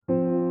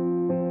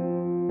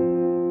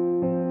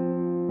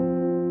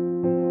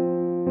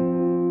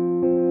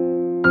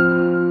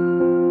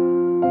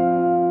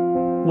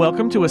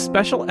Welcome to a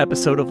special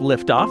episode of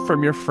Liftoff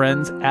from your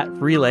friends at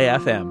Relay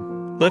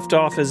FM.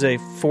 Liftoff is a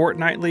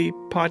fortnightly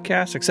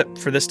podcast, except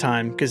for this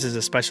time because it's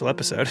a special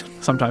episode.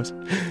 Sometimes.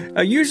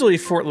 Usually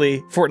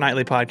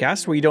fortnightly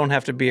podcast where you don't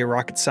have to be a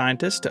rocket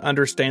scientist to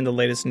understand the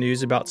latest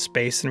news about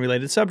space and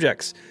related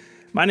subjects.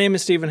 My name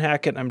is Stephen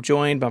Hackett. I'm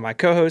joined by my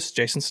co-host,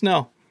 Jason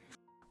Snell.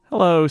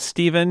 Hello,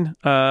 Stephen.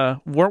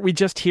 Weren't we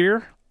just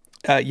here?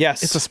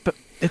 Yes.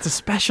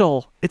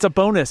 It's a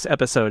bonus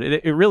episode.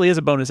 It really is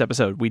a bonus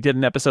episode. We did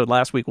an episode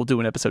last week. We'll do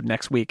an episode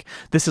next week.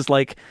 This is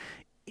like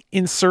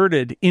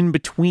inserted in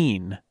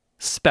between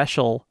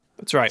special.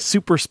 That's right.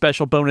 Super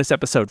special bonus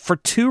episode for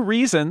two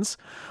reasons.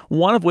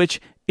 One of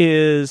which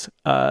is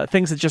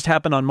things that just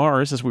happened on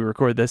Mars as we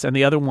record this. And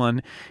the other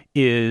one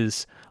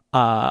is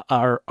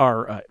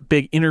our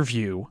big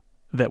interview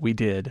that we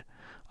did.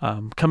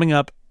 Coming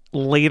up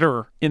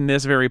later in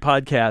this very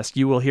podcast,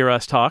 you will hear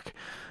us talk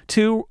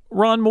to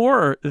Ron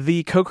Moore,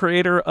 the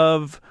co-creator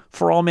of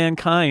For All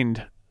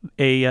Mankind,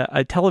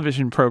 a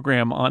television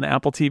program on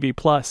Apple TV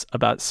Plus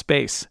about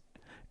space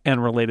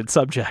and related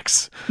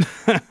subjects.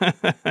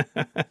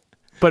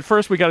 But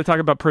first, we got to talk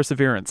about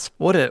Perseverance.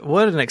 What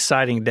an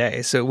exciting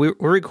day. So we're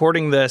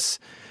recording this.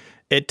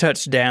 It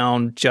touched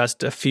down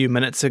just a few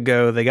minutes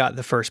ago. They got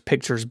the first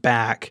pictures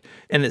back,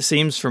 and it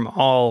seems from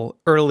all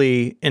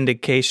early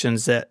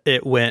indications that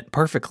it went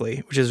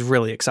perfectly, which is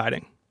really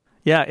exciting.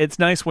 Yeah, it's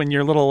nice when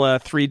your little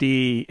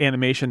 3D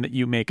animation that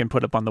you make and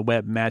put up on the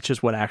web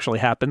matches what actually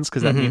happens,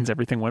 because that means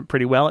everything went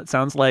pretty well, it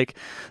sounds like.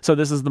 So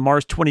this is the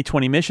Mars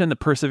 2020 mission, the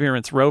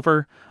Perseverance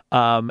rover.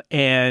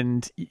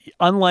 And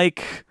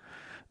unlike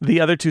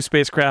the other two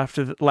spacecraft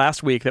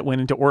last week that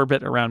went into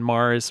orbit around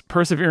Mars,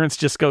 Perseverance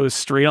just goes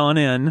straight on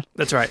in.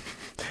 That's right.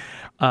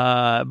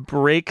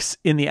 Breaks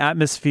in the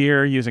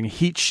atmosphere using a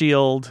heat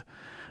shield,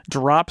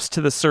 drops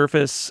to the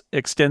surface,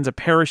 extends a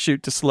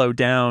parachute to slow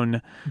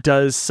down,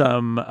 does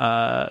some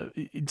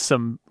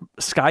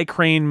sky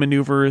crane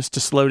maneuvers to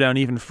slow down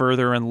even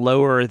further and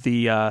lower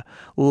the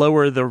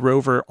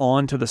rover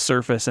onto the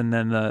surface, and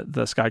then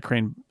the sky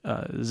crane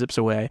zips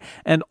away.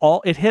 And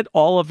it hit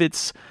all of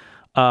its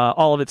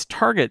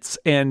targets.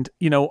 And,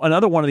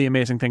 another one of the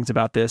amazing things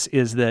about this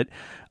is that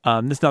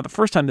this is not the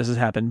first time this has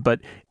happened, but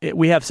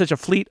we have such a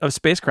fleet of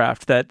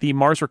spacecraft that the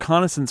Mars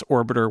Reconnaissance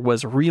Orbiter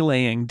was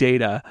relaying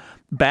data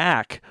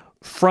back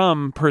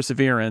from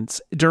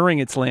Perseverance during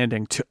its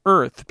landing to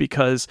Earth,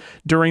 because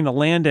during the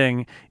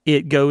landing,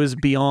 it goes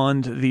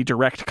beyond the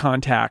direct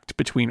contact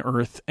between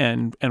Earth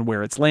and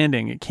where it's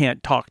landing. It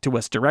can't talk to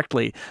us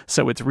directly,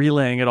 so it's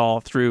relaying it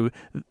all through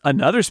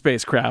another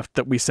spacecraft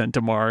that we sent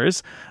to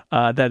Mars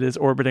that is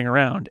orbiting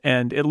around.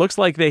 And it looks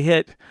like they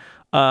hit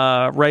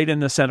right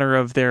in the center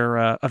of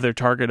their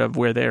target of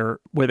where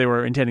they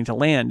were intending to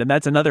land. And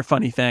that's another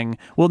funny thing.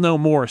 We'll know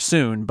more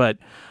soon, but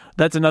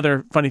that's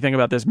another funny thing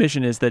about this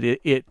mission is that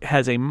it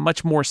has a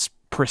much more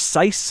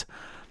precise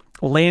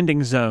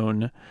landing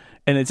zone,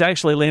 and it's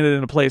actually landed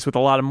in a place with a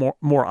lot of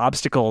more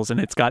obstacles, and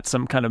it's got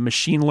some kind of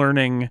machine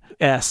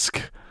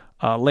learning-esque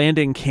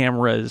landing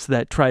cameras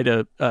that try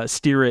to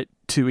steer it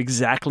to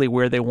exactly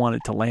where they want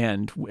it to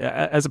land,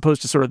 as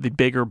opposed to sort of the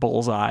bigger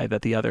bullseye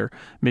that the other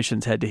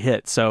missions had to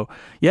hit. So,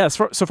 yeah,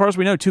 so far as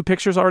we know, 2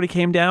 pictures already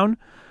came down.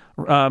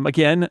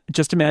 Again,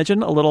 just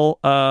imagine a little,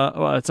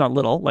 it's not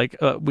little, like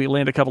we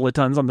land a couple of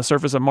tons on the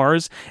surface of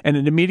Mars, and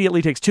it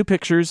immediately takes 2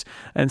 pictures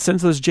and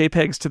sends those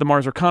JPEGs to the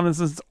Mars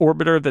Reconnaissance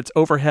Orbiter that's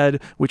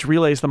overhead, which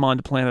relays them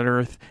onto planet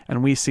Earth,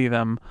 and we see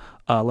them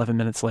 11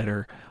 minutes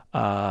later.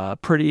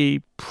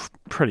 Pretty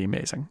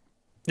amazing.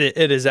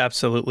 It is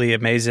absolutely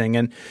amazing,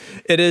 and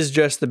it is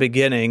just the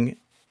beginning.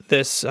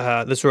 This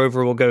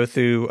rover will go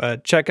through a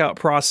checkout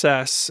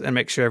process and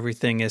make sure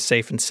everything is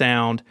safe and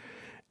sound.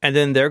 And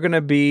then they're going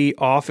to be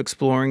off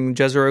exploring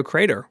Jezero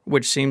Crater,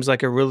 which seems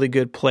like a really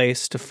good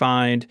place to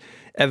find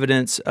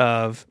evidence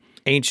of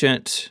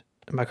ancient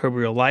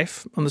microbial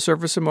life on the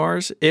surface of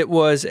Mars. It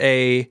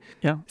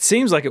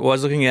seems like it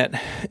was, looking at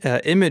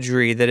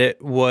imagery, that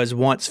it was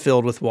once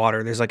filled with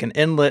water. There's like an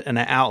inlet and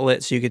an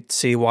outlet, so you could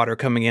see water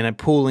coming in and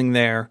pooling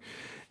there.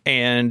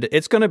 And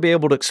it's going to be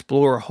able to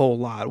explore a whole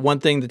lot. One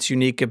thing that's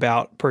unique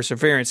about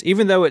Perseverance,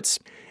 even though it's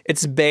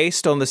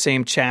based on the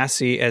same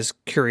chassis as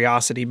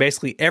Curiosity,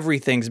 basically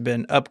everything's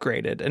been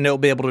upgraded, and it'll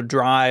be able to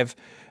drive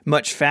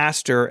much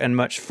faster and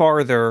much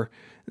farther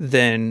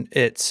than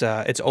its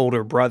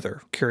older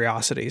brother,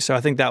 Curiosity. So I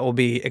think that will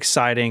be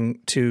exciting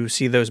to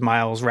see those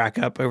miles rack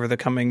up over the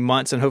coming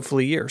months and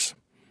hopefully years.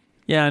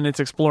 Yeah, and it's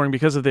exploring,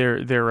 because of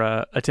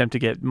their attempt to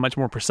get much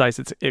more precise,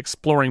 it's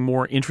exploring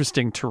more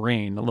interesting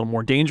terrain, a little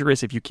more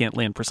dangerous if you can't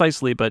land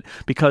precisely, but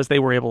because they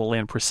were able to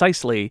land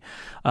precisely,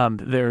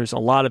 there's a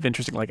lot of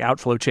interesting, like,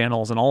 outflow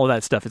channels and all of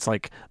that stuff. It's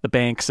like the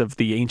banks of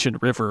the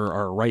ancient river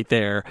are right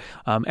there.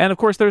 And of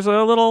course, there's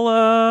a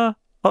little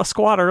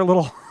squatter,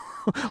 little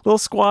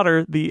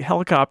squatter, the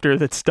helicopter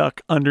that's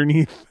stuck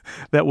underneath,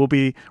 that will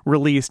be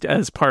released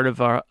as part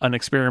of an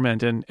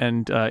experiment,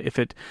 and if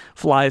it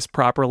flies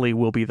properly,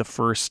 will be the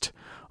first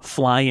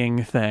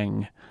flying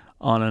thing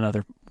on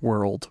another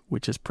world,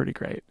 which is pretty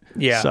great.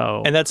 Yeah,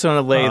 so, and that's going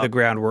to lay the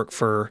groundwork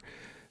for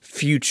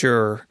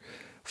future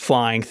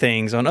flying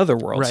things on other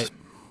worlds. Right.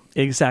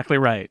 Exactly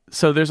right.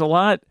 So there's a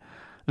lot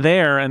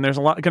there, and there's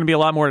going to be a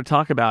lot more to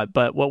talk about.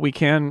 But what we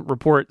can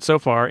report so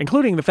far,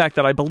 including the fact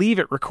that I believe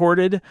it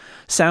recorded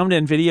sound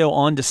and video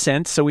on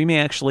descent, so we may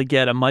actually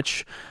get a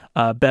much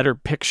better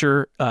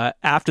picture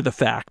after the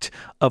fact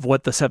of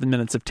what the 7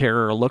 minutes of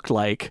terror looked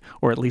like,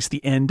 or at least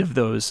the end of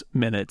those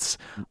minutes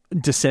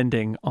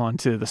descending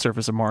onto the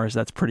surface of Mars.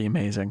 That's pretty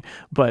amazing.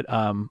 But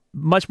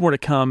much more to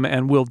come,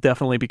 and we'll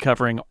definitely be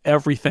covering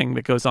everything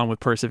that goes on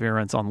with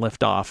Perseverance on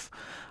liftoff.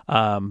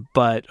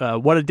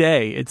 But what a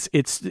day. It's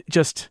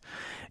just,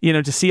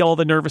 to see all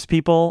the nervous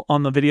people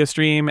on the video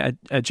stream at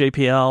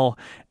JPL,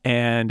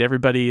 and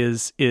everybody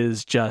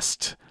is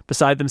just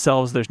beside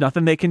themselves. There's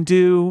nothing they can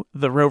do.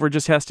 The rover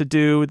just has to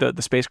do,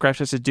 the spacecraft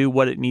has to do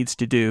what it needs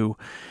to do.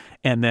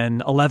 And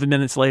then 11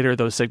 minutes later,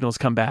 those signals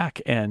come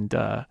back, and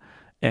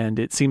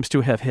it seems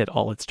to have hit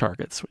all its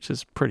targets, which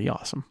is pretty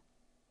awesome.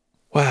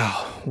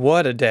 Wow,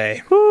 what a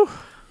day. Whew.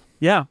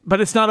 Yeah, but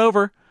it's not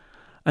over.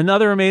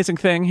 Another amazing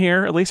thing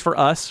here, at least for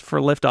us, for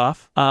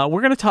Liftoff,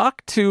 we're going to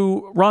talk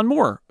to Ron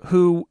Moore,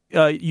 who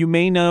you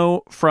may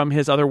know from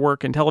his other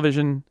work in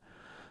television.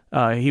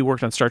 He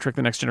worked on Star Trek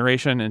The Next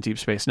Generation and Deep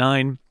Space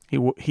Nine.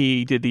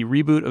 He did the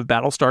reboot of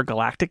Battlestar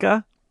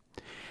Galactica,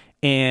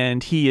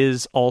 and he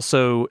is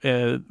also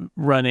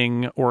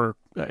running or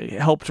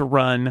helped to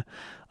run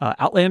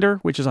Outlander,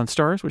 which is on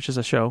Starz, which is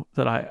a show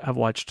that I have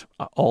watched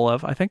all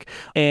of, I think.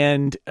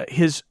 And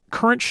his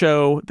current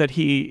show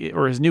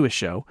his newest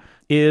show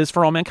is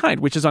For All Mankind,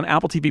 which is on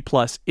Apple TV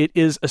Plus. It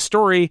is a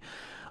story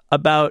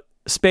about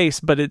space,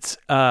 but it's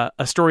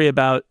a story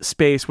about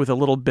space with a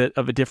little bit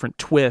of a different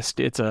twist.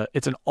 It's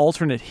an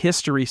alternate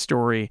history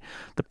story,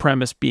 the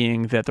premise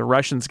being that the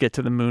Russians get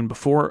to the moon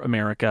before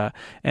America,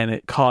 and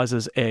it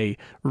causes a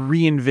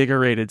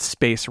reinvigorated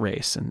space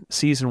race. And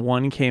season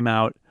 1 came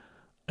out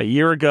a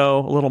year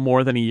ago, a little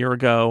more than a year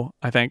ago,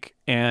 I think.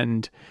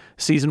 And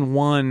season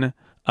 1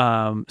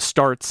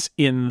 starts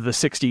in the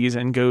 60s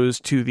and goes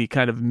to the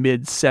kind of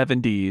mid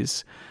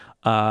 70s.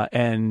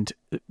 And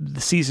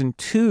the season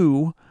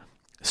 2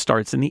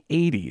 starts in the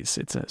 80s.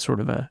 It's a sort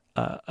of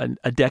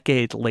a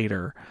decade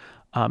later.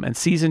 And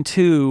season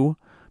 2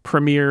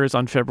 premieres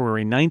on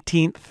February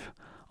 19th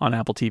on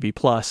Apple TV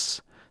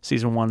Plus.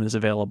 Season 1 is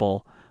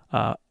available.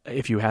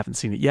 If you haven't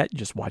seen it yet,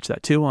 just watch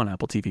that too on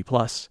Apple TV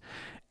Plus.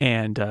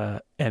 And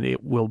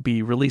it will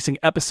be releasing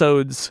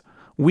episodes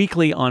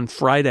weekly on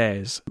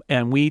Fridays.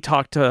 And we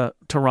talked to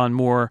Ron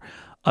Moore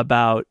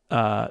about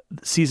the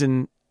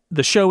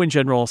show in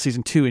general,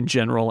 season 2 in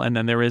general, and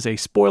then there is a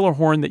spoiler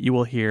horn that you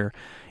will hear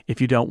if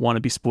you don't want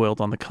to be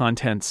spoiled on the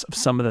contents of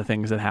some of the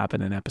things that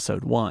happen in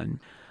episode 1.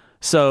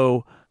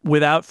 So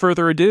without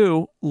further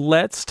ado,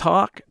 let's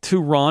talk to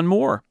Ron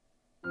Moore.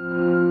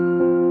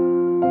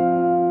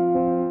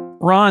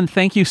 Ron,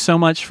 thank you so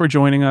much for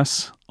joining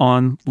us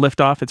on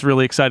Liftoff. It's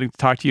really exciting to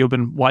talk to you. I've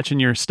been watching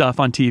your stuff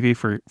on TV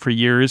for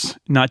years,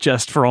 not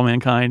just For All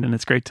Mankind, and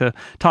it's great to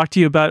talk to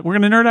you about. We're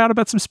going to nerd out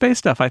about some space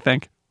stuff, I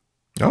think.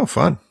 Oh,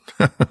 fun.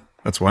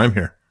 That's why I'm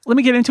here. Let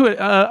me get into it.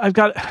 I've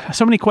got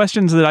so many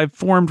questions that I've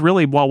formed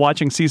really while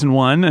watching season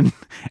 1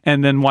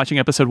 and then watching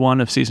episode 1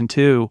 of season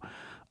 2.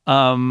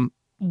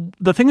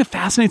 The thing that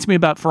fascinates me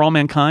about For All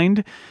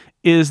Mankind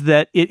is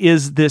that it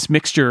is this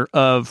mixture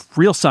of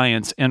real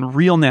science and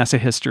real NASA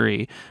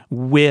history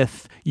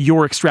with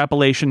your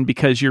extrapolation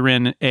because you're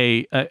in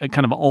a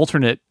kind of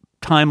alternate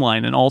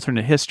timeline, an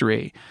alternate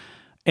history.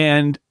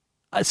 And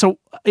so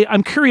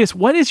I'm curious,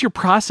 what is your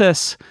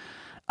process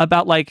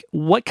about, like,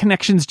 what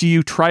connections do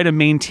you try to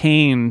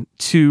maintain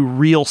to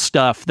real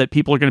stuff that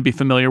people are going to be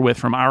familiar with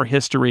from our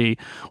history,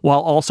 while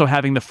also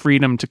having the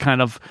freedom to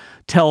kind of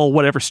tell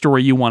whatever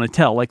story you want to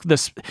tell? Like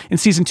this in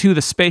season 2,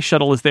 the space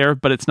shuttle is there,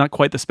 but it's not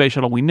quite the space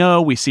shuttle we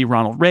know. We see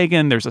Ronald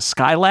Reagan. There's a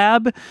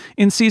Skylab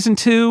in season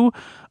 2.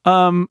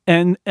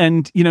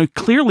 And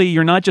clearly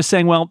you're not just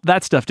saying, well,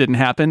 that stuff didn't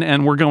happen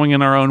and we're going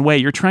in our own way.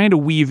 You're trying to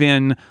weave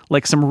in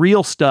like some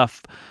real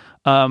stuff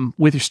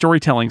with your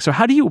storytelling. So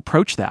how do you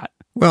approach that?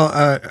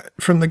 Well,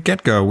 from the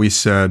get-go, we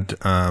said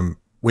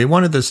we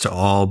wanted this to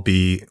all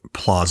be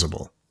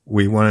plausible.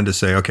 We wanted to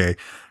say, okay,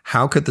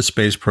 how could the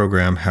space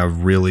program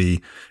have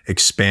really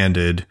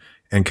expanded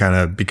and kind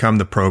of become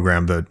the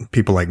program that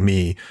people like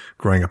me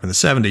growing up in the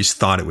 70s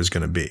thought it was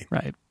going to be?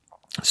 Right.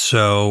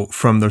 So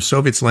from the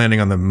Soviets landing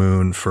on the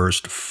moon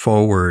first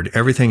forward,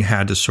 everything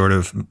had to sort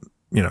of,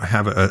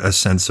 have a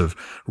sense of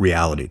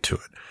reality to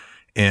it.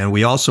 And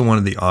we also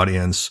wanted the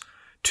audience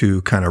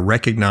to kind of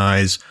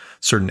recognize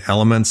certain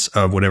elements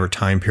of whatever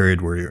time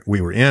period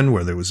we were in,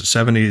 whether it was the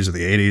 70s or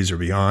the 80s or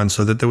beyond,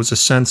 so that there was a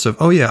sense of,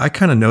 oh yeah, I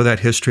kind of know that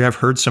history. I've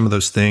heard some of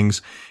those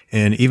things.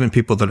 And even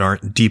people that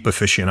aren't deep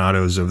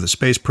aficionados of the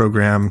space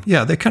program,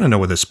 yeah, they kind of know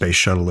what the space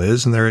shuttle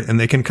is, and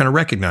they can kind of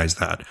recognize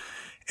that.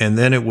 And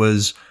then it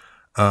was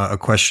a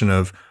question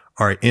of,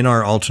 all right, in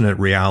our alternate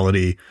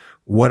reality,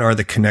 what are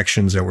the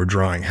connections that we're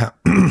drawing?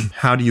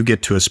 How do you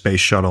get to a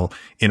space shuttle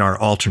in our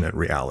alternate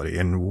reality?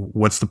 And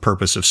what's the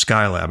purpose of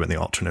Skylab in the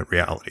alternate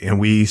reality? And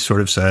we sort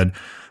of said,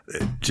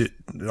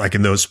 like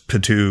in those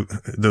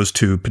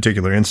two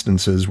particular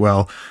instances,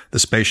 well, the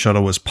space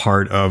shuttle was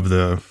part of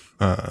the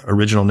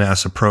original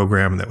NASA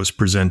program that was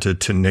presented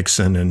to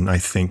Nixon in, I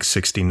think,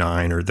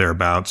 69 or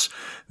thereabouts,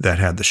 that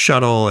had the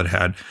shuttle, it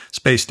had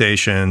space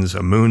stations,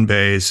 a moon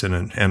base,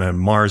 and a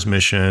Mars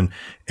mission.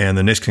 And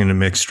the Nixon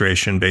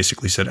administration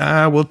basically said,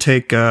 we'll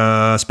take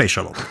a space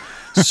shuttle.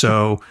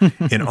 So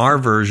in our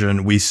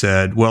version, we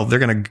said, well, they're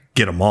going to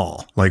get them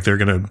all. Like, they're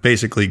going to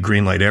basically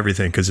greenlight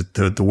everything because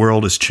the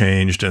world has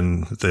changed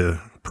and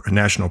the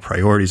national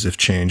priorities have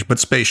changed, but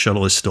Space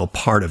Shuttle is still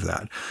part of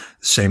that.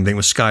 Same thing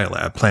with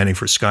Skylab. Planning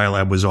for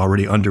Skylab was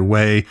already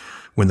underway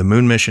when the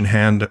moon mission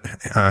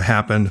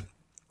happened.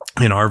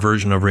 In our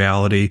version of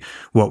reality,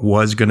 what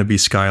was going to be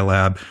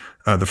Skylab,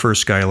 the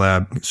first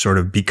Skylab, sort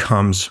of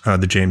becomes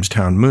the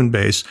Jamestown moon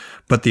base.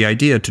 But the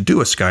idea to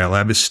do a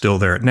Skylab is still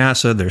there at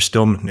NASA. They're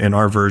still, in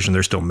our version,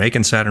 they're still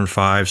making Saturn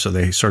V. So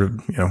they sort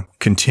of,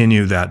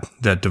 continue that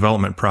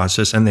development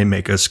process, and they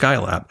make a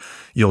Skylab.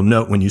 You'll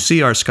note when you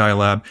see our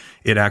Skylab,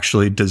 it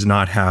actually does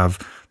not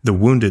have the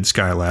wounded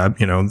Skylab,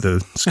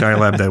 the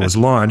Skylab that was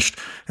launched,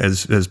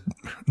 as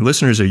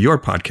listeners of your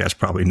podcast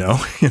probably know,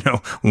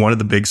 one of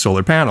the big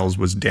solar panels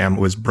was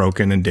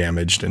broken and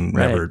damaged and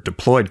never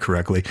deployed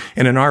correctly.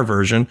 And in our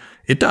version,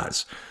 it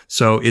does.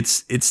 So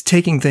it's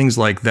taking things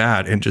like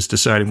that and just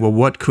deciding, well,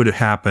 what could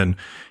happen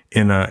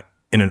in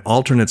an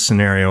alternate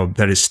scenario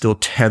that is still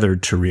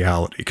tethered to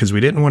reality? Because we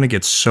didn't want to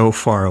get so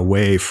far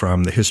away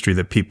from the history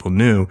that people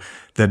knew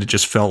that it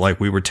just felt like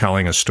we were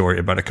telling a story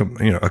about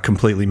a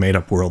completely made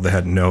up world that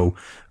had no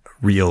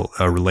real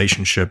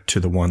relationship to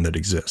the one that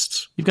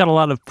exists. You've got a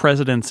lot of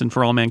presidents in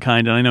For All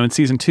Mankind, and I know in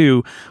season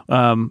 2,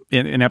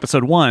 in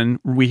episode 1,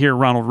 we hear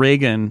Ronald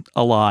Reagan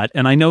a lot,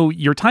 and I know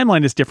your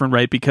timeline is different,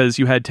 right? Because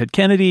you had Ted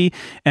Kennedy,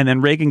 and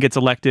then Reagan gets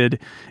elected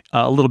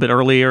a little bit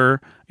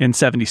earlier in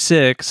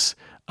 76.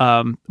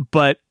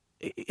 But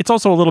it's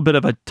also a little bit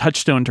of a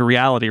touchstone to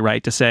reality,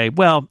 right? To say,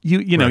 well,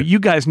 you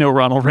guys know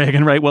Ronald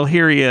Reagan, right? Well,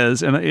 here he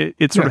is. And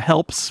it sort of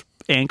helps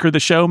anchor the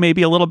show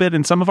maybe a little bit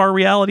in some of our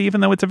reality,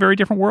 even though it's a very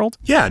different world.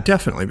 Yeah,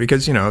 definitely.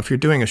 Because, if you're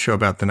doing a show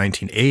about the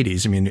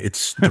 1980s, I mean,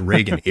 it's the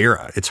Reagan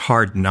era. It's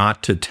hard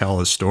not to tell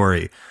a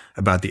story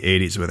about the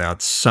 80s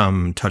without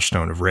some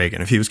touchstone of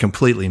Reagan. If he was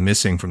completely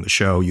missing from the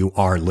show, you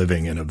are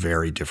living in a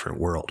very different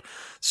world.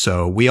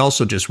 So we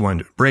also just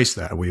wanted to embrace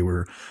that.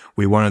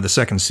 We wanted the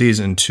second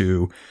season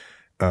to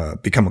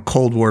become a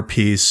Cold War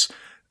piece,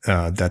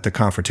 that the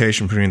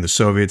confrontation between the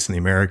Soviets and the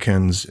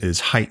Americans is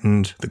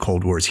heightened, the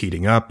Cold War is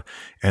heating up,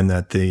 and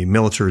that the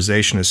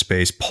militarization of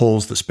space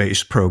pulls the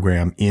space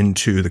program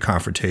into the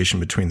confrontation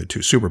between the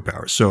two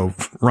superpowers. So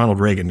Ronald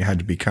Reagan had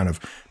to be kind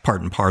of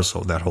part and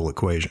parcel of that whole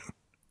equation.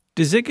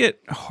 Does it get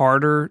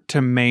harder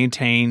to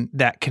maintain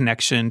that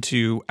connection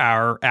to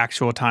our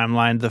actual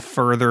timeline the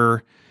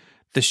further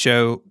the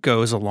show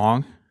goes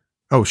along?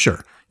 Oh,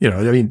 sure.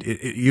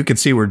 You can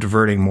see we're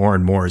diverting more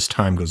and more as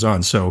time goes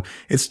on. So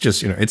it's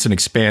just, it's an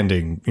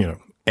expanding,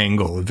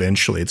 angle.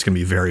 Eventually, it's going to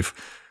be very,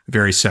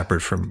 very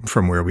separate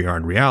from where we are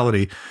in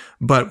reality.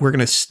 But we're going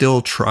to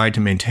still try to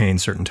maintain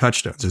certain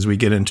touchdowns as we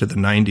get into the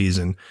 90s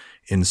and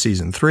in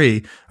season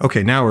 3.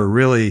 Okay, now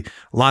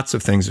lots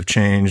of things have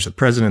changed. The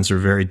presidents are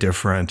very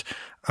different.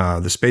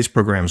 The space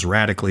program is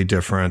radically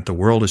different. The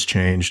world has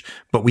changed,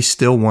 but we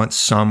still want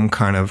some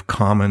kind of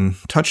common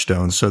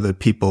touchstone so that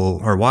people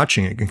are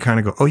watching it can kind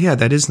of go, oh yeah,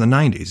 that is the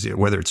 90s.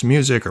 Whether it's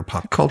music or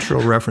pop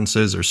cultural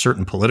references or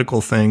certain political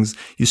things,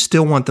 you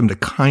still want them to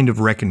kind of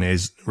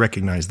recognize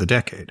the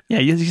decade. Yeah,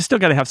 you still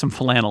got to have some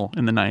flannel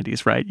in the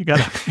 90s, right? You got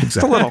to just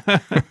a little,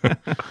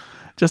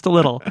 just a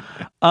little.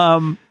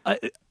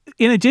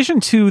 In addition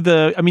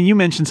to you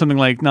mentioned something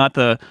like not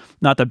the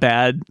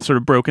bad sort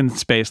of broken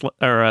space or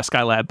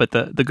Skylab, but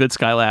the good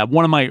Skylab.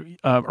 One of my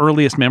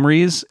earliest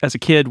memories as a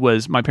kid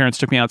was my parents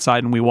took me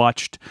outside and we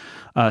watched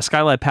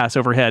Skylab pass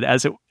overhead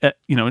as it,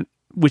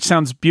 which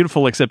sounds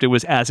beautiful, except it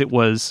was as it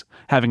was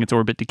having its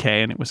orbit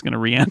decay and it was going to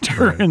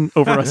re-enter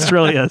over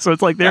Australia. So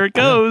it's like, there it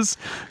goes.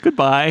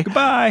 Goodbye.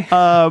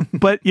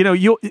 But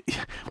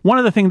one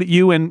of the things that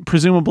you, and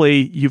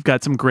presumably you've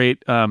got some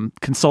great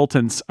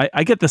consultants.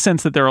 I get the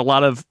sense that there are a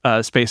lot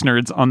of space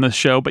nerds on this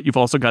show, but you've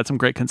also got some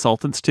great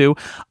consultants too.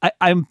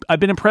 I've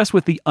been impressed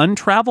with the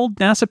untraveled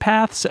NASA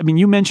paths. I mean,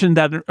 you mentioned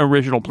that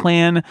original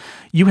plan.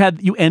 You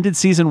ended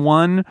season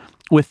 1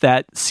 with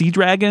that Sea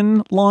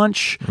Dragon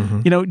launch.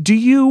 Mm-hmm. Do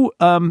you,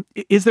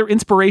 is there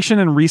inspiration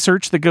and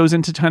research that goes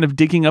into kind of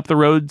digging up the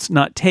roads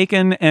not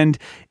taken? And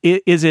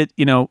is it,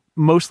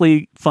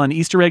 mostly fun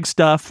Easter egg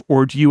stuff,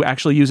 or do you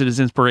actually use it as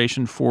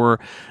inspiration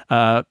for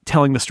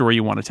telling the story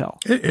you want to tell?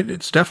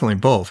 It's definitely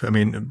both. I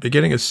mean,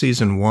 beginning of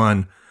season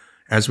 1,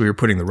 as we were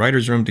putting the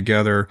writer's room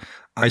together,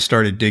 I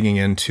started digging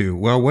into,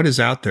 well, what is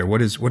out there?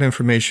 What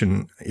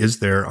information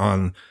is there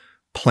on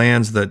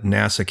plans that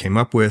NASA came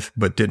up with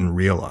but didn't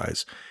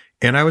realize?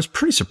 And I was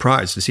pretty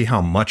surprised to see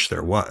how much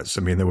there was.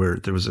 I mean,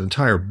 there was an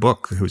entire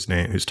book whose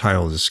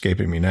title is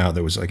escaping me now.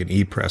 There was like an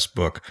e-press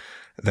book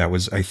that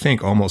was, I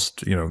think,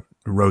 almost,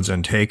 Roads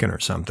Untaken or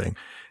something,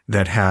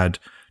 that had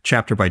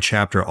chapter by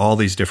chapter, all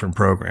these different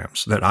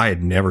programs that I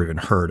had never even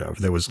heard of.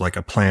 There was like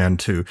a plan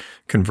to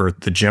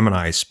convert the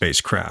Gemini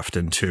spacecraft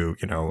into,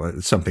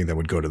 something that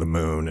would go to the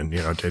moon and,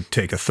 to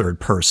take a third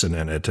person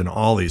in it and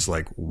all these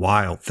like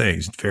wild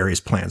things, various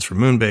plans for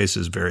moon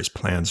bases, various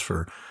plans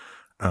for,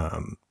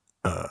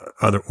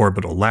 other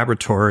orbital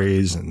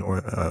laboratories and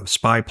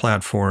spy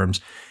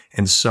platforms.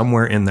 And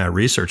somewhere in that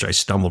research, I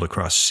stumbled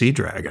across Sea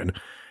Dragon.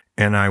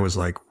 And I was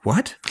like,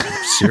 what?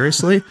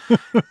 Seriously?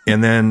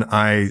 And then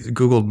I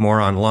Googled more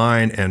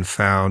online and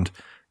found,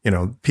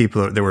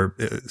 people, there were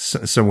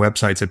some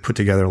websites that put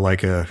together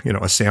like a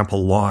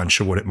sample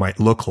launch of what it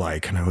might look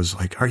like. And I was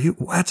like,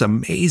 that's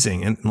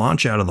amazing. And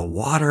launch out of the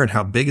water. And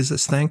how big is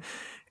this thing?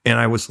 And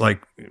I was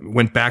like,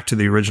 went back to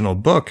the original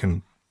book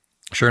and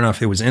sure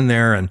enough, it was in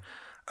there and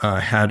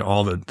had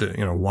all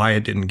the why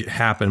it didn't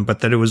happen,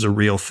 but that it was a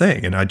real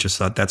thing. And I just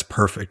thought that's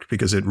perfect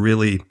because it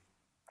really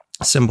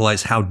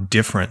symbolized how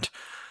different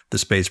the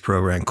space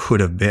program could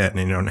have been,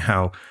 and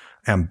how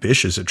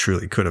ambitious it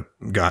truly could have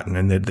gotten.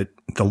 And that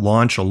the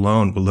launch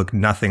alone would look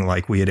nothing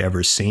like we had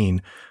ever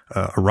seen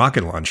a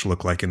rocket launch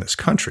look like in this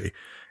country,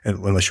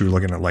 unless you were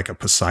looking at like a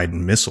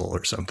Poseidon missile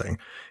or something.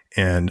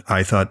 And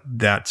I thought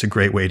that's a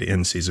great way to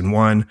end season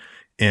 1.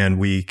 And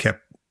we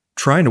kept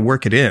trying to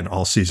work it in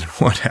all season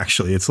 1,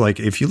 actually. It's like,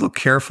 if you look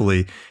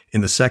carefully in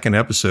the second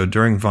episode,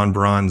 during von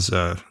Braun's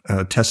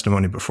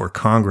testimony before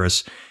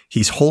Congress,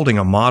 he's holding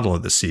a model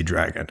of the Sea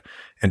Dragon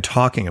and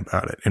talking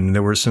about it. And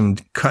there were some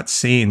cut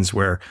scenes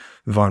where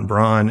von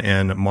Braun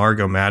and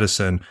Margot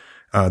Madison,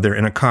 they're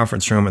in a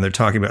conference room and they're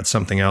talking about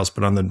something else,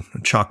 but on the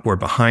chalkboard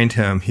behind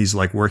him, he's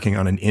like working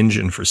on an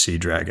engine for Sea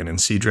Dragon.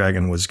 And Sea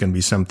Dragon was going to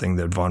be something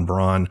that von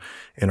Braun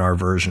in our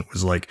version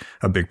was like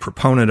a big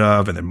proponent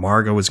of. And then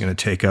Margot was going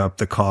to take up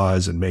the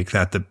cause and make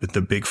that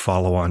the big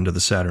follow on to the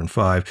Saturn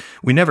V.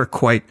 We never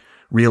quite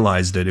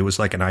realized it. It was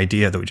like an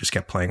idea that we just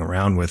kept playing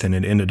around with, and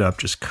it ended up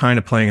just kind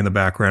of playing in the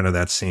background of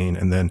that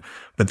scene.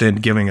 But then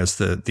giving us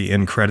the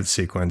end credit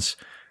sequence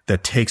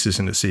that takes us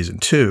into season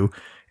 2.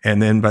 And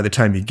then by the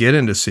time you get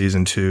into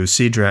season 2,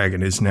 Sea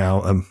Dragon is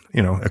now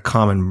a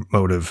common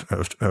mode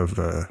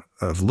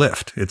of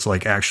lift. It's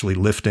like actually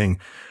lifting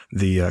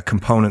the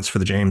components for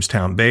the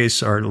Jamestown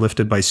base are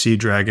lifted by Sea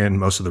Dragon.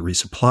 Most of the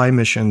resupply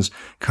missions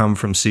come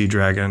from Sea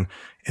Dragon.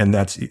 And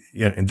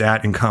that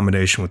in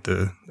combination with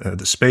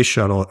the space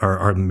shuttle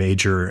are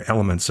major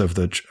elements of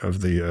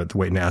the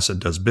way NASA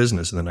does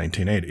business in the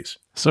 1980s.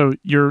 So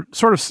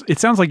it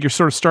sounds like you're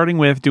sort of starting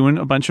with doing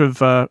a bunch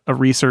of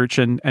research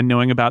and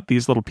knowing about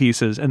these little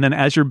pieces. And then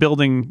as you're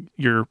building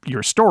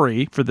your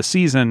story for the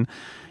season,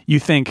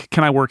 you think,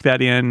 can I work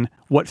that in?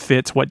 What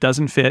fits? What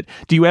doesn't fit?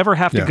 Do you ever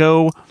have to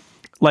go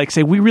like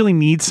say, we really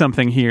need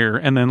something here,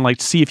 and then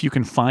like see if you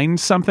can find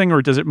something,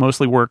 or does it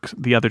mostly work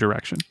the other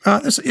direction?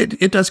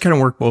 It does kind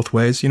of work both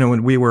ways.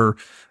 When we were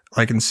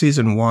like in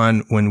season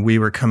 1, when we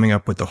were coming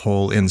up with the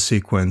whole end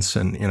sequence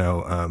and,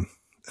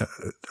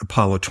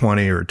 Apollo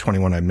 20 or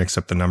 21, I mix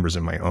up the numbers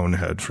in my own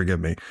head, forgive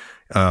me.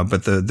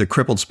 But the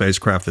crippled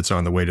spacecraft that's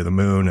on the way to the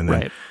moon and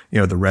then,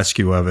 the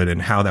rescue of it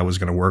and how that was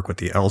going to work with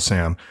the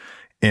LSAM.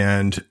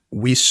 And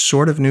we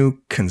sort of knew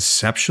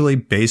conceptually,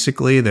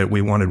 basically, that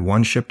we wanted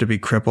one ship to be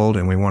crippled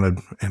and we wanted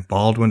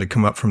Baldwin to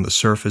come up from the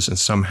surface and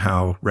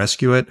somehow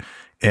rescue it.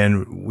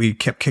 And we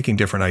kept kicking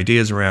different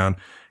ideas around,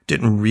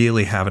 didn't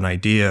really have an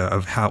idea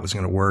of how it was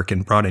going to work,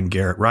 and brought in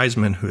Garrett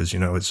Reisman, who is,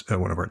 is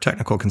one of our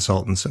technical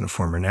consultants and a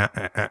former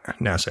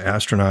NASA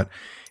astronaut.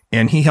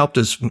 And he helped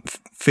us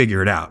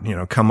figure it out,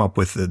 come up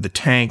with the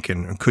tank,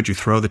 and could you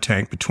throw the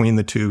tank between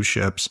the two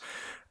ships?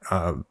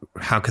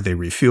 How could they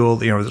refuel?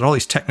 There's all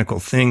these technical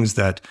things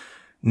that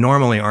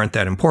normally aren't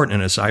that important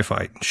in a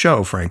sci-fi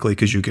show, frankly,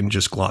 because you can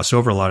just gloss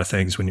over a lot of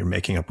things when you're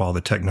making up all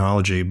the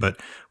technology. But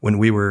when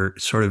we were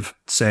sort of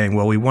saying,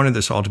 well, we wanted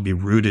this all to be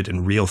rooted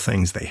in real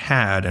things they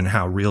had and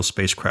how real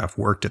spacecraft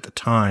worked at the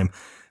time,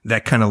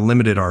 that kind of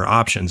limited our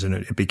options. And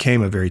it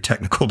became a very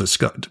technical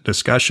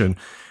discussion,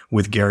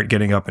 with Garrett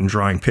getting up and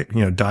drawing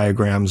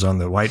diagrams on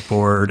the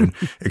whiteboard and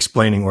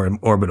explaining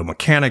orbital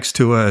mechanics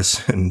to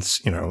us, and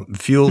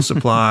fuel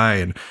supply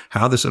and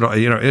how this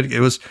it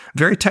was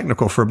very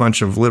technical for a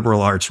bunch of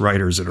liberal arts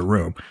writers in a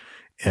room.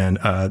 And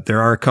there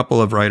are a couple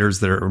of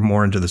writers that are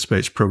more into the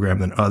space program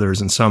than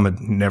others, and some had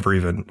never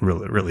even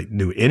really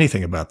knew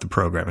anything about the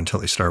program until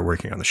they started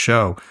working on the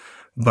show.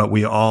 But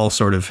we all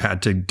sort of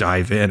had to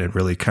dive in and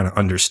really kind of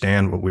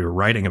understand what we were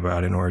writing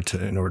about in order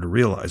to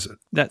realize it.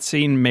 That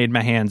scene made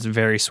my hands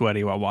very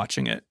sweaty while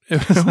watching it.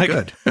 It was like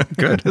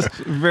good. It was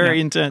very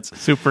intense,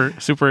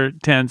 super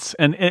tense.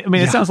 And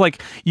it sounds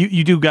like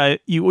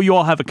you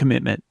all have a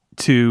commitment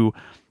to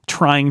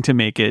trying to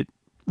make it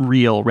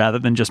real rather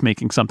than just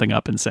making something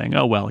up and saying,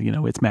 oh well,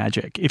 it's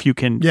magic. If you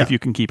can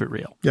keep it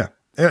real. Yeah.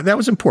 That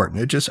was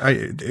important.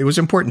 It was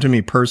important to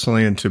me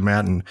personally, and to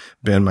Matt and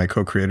Ben, my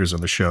co-creators on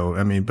the show.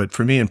 But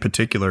for me in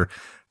particular,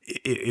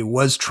 it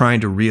was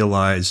trying to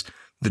realize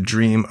the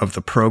dream of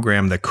the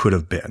program that could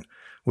have been.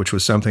 which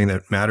was something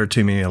that mattered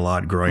to me a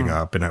lot growing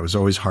up. And I was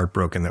always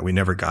heartbroken that we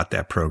never got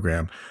that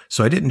program.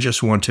 So I didn't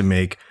just want to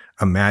make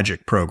a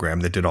magic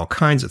program that did all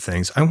kinds of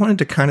things. I wanted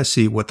to kind of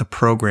see what the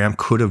program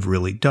could have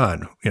really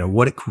done,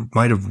 what it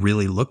might have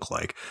really looked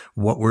like,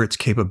 what were its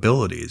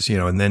capabilities,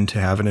 and then to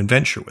have an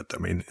adventure with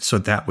them. I mean, so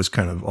that was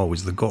kind of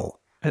always the goal.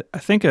 I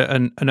think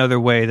another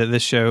way that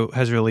this show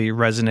has really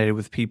resonated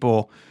with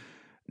people,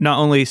 not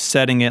only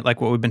setting it like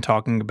what we've been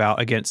talking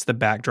about against the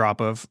backdrop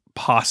of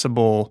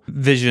possible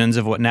visions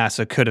of what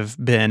NASA could have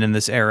been in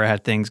this era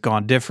had things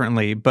gone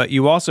differently, but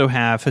you also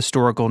have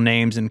historical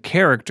names and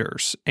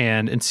characters.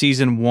 And in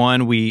season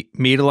 1, we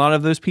meet a lot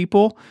of those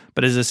people,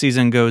 but as the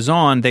season goes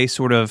on,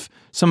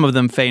 some of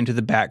them fade into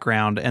the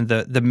background. And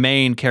the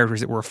main characters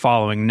that we're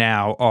following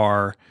now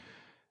are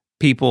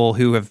people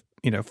who have,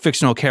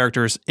 fictional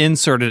characters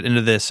inserted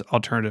into this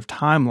alternative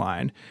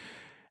timeline.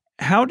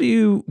 How do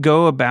you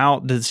go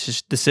about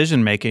this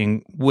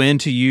decision-making, when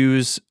to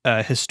use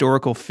a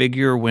historical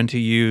figure, when to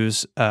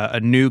use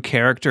a new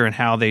character, and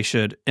how they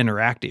should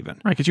interact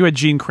even? Right, because you had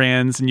Gene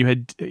Kranz and you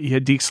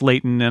had Deke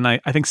Slayton, and I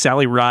think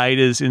Sally Ride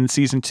is in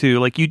season 2.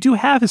 Like, you do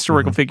have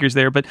historical figures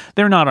there, but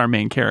they're not our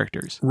main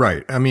characters.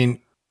 Right. I mean,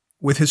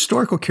 with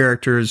historical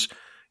characters,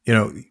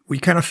 we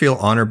kind of feel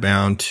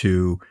honor-bound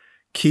to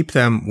keep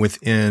them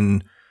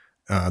within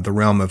the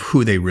realm of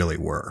who they really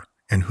were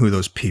and who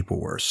those people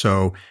were.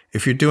 So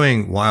if you're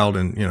doing wild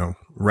and,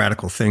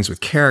 radical things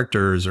with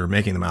characters or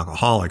making them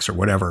alcoholics or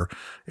whatever,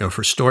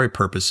 for story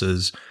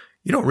purposes,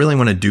 you don't really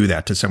want to do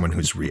that to someone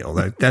who's real.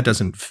 That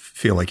doesn't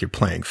feel like you're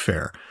playing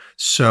fair.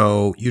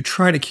 So you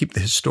try to keep the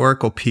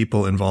historical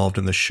people involved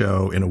in the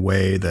show in a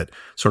way that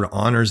sort of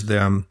honors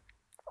them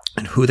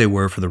and who they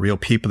were for the real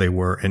people they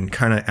were, and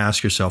kind of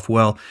ask yourself,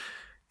 well,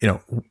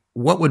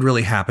 what would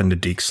really happen to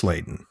Deke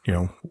Slayton?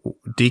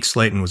 Deke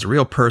Slayton was a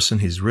real person.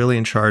 He's really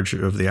in charge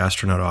of the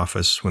astronaut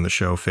office when the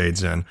show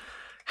fades in.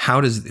 How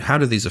do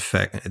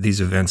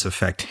these events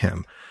affect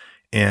him?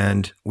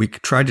 And we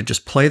tried to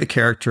just play the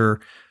character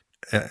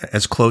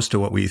as close to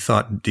what we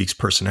thought Deke's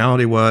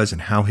personality was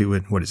and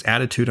what his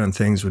attitude on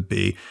things would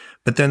be.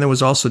 But then there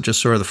was also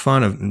just sort of the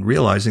fun of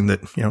realizing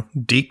that,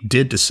 Deke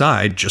did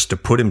decide just to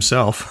put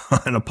himself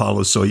on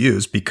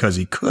Apollo-Soyuz because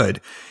he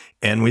could.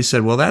 And we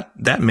said, well,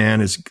 that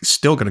man is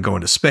still going to go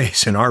into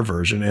space in our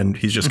version, and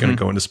he's just going to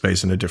go into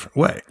space in a different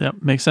way. Yeah,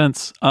 makes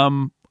sense.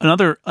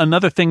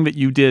 Another thing that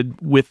you did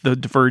with the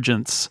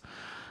Divergence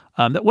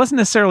that wasn't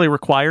necessarily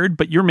required,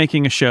 but you're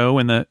making a show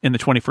in the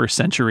 21st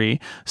century.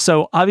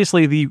 So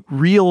obviously, the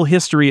real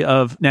history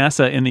of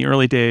NASA in the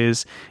early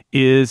days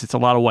is it's a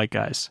lot of white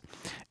guys.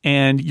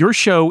 And your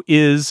show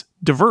is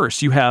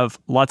diverse. You have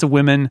lots of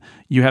women.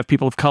 You have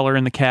people of color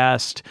in the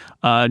cast,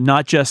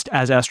 not just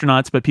as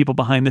astronauts, but people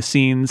behind the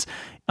scenes.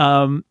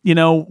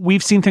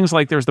 We've seen things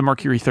like there's the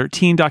Mercury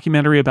 13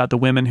 documentary about the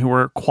women who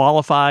were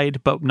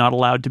qualified but not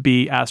allowed to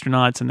be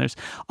astronauts. And there's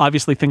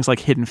obviously things like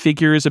Hidden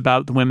Figures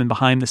about the women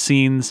behind the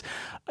scenes.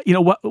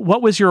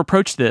 What was your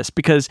approach to this?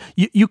 Because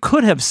you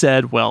could have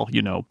said, well,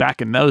 back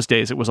in those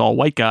days, it was all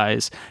white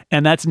guys.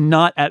 And that's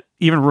not at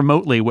even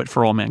remotely what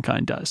For All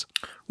Mankind does.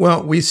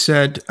 Well, we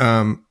said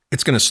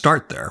it's going to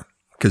start there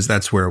because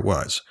that's where it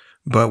was.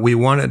 But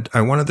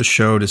I wanted the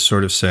show to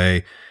sort of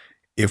say,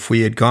 if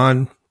we had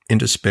gone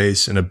into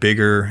space in a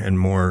bigger and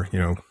more,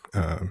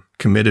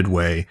 committed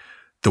way,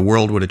 the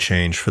world would have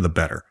changed for the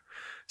better.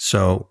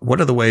 So what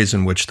are the ways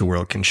in which the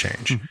world can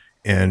change? Mm-hmm.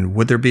 And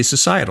would there be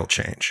societal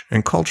change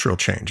and cultural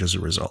change as a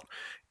result?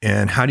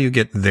 And how do you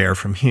get there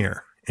from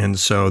here? And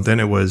so then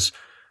it was,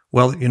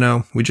 well,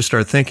 we just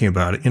started thinking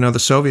about it. The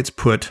Soviets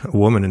put a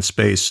woman in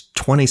space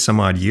 20 some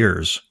odd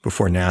years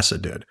before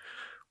NASA did.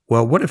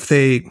 Well, what if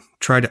they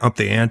try to up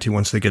the ante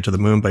once they get to the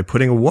moon by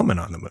putting a woman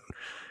on the moon?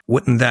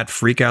 Wouldn't that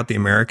freak out the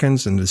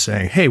Americans into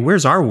saying, hey,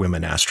 where's our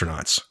women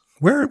astronauts?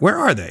 Where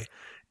are they?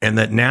 And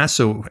that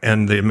NASA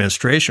and the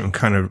administration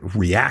kind of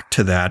react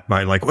to that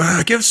by like,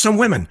 well, give us some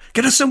women,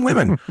 get us some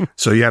women.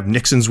 So you have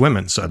Nixon's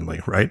women suddenly,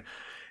 right?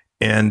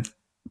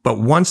 But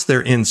once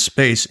they're in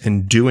space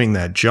and doing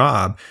that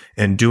job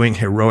and doing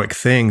heroic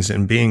things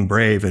and being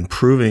brave and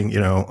proving,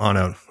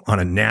 on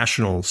a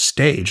national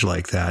stage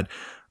like that,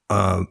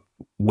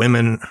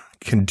 women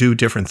can do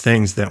different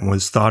things than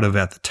was thought of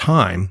at the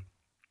time.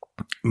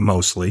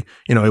 Mostly,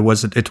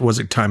 it was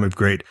a time of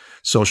great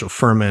social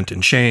ferment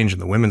and change,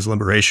 and the women's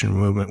liberation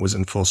movement was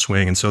in full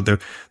swing. And so the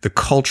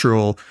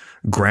cultural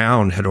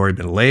ground had already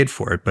been laid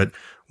for it. But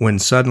when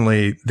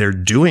suddenly they're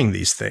doing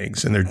these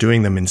things and they're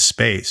doing them in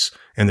space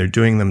and they're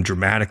doing them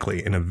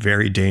dramatically in a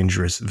very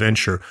dangerous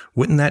venture,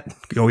 wouldn't that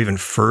go even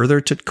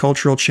further to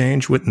cultural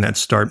change? Wouldn't that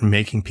start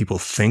making people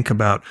think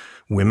about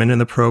women in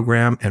the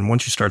program? And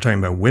once you start talking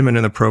about women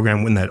in the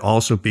program, wouldn't that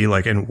also be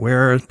like, and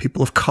where are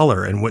people of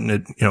color? And wouldn't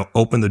it,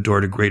 open the door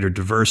to greater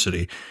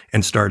diversity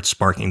and start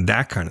sparking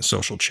that kind of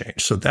social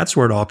change? So that's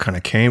where it all kind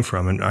of came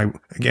from. And I,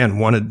 again,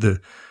 wanted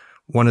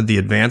the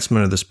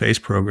advancement of the space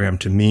program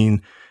to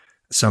mean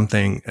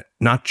something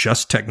not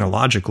just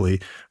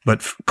technologically,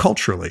 but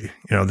culturally,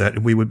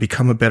 that we would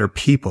become a better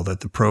people,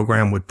 that the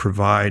program would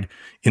provide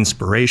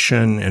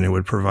inspiration and it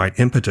would provide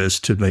impetus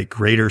to make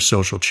greater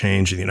social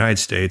change in the United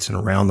States and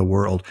around the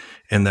world.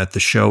 And that the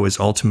show is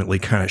ultimately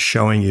kind of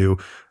showing you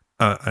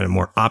a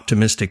more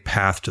optimistic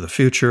path to the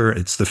future.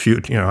 It's the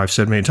future. I've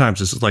said many times,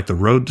 this is like the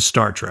road to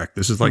Star Trek.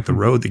 This is like the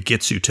road that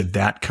gets you to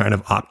that kind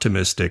of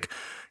optimistic,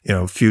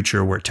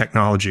 future where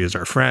technology is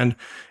our friend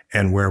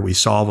and where we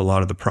solve a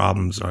lot of the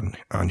problems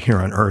on here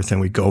on Earth, and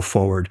we go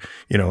forward,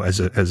 as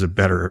a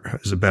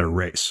better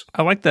race.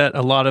 I like that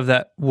a lot of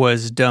that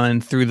was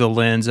done through the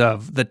lens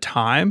of the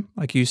time,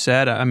 like you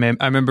said. I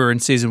remember in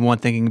season 1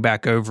 thinking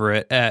back over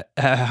it at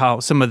how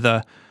some of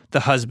the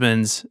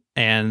husbands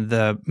and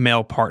the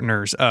male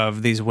partners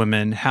of these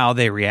women, how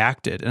they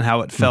reacted and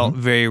how it felt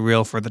very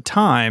real for the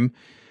time,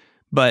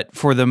 but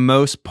for the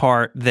most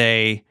part,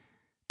 they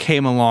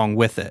came along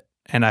with it.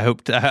 And I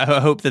hope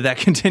that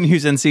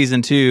continues in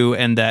season 2,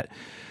 and that,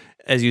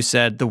 as you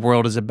said, the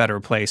world is a better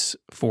place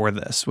for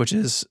this, which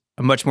is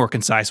a much more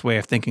concise way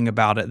of thinking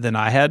about it than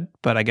I had.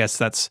 But I guess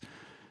that's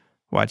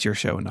why it's your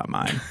show and not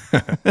mine.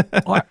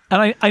 Well,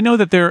 and I know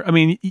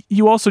that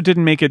you also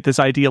didn't make it this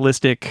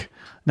idealistic,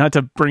 not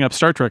to bring up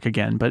Star Trek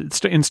again,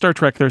 but in Star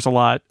Trek, there's a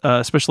lot,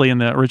 especially in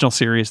the original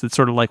series, that's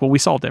sort of like, well, we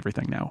solved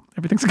everything now.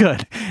 Everything's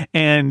good.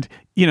 And,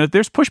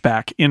 there's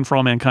pushback in For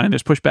All Mankind.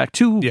 There's pushback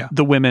to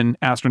the women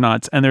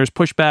astronauts, and there's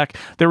pushback.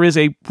 There is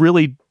a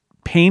really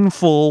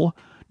painful,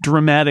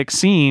 dramatic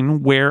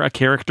scene where a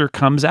character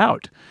comes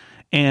out,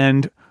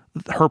 and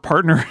her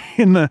partner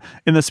in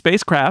the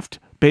spacecraft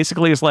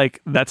basically is like,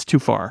 that's too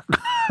far.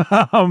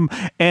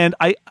 And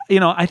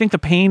I think the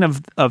pain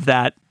of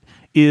that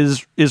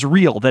is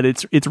real, that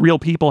it's real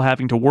people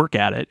having to work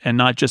at it and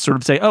not just sort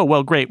of say, oh,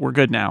 well, great, we're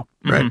good now.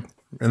 Right.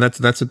 Mm-hmm. And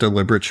that's a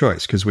deliberate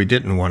choice, because we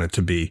didn't want it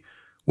to be,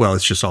 well,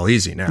 it's just all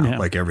easy now.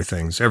 Like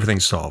everything's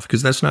solved,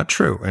 because that's not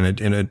true. And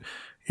it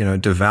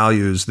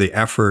devalues the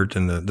effort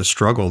and the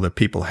struggle that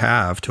people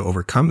have to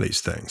overcome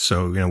these things.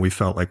 So, we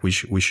felt like we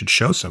should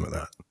show some of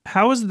that.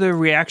 How has the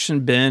reaction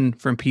been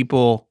from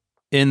people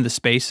in the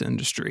space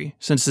industry,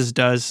 since this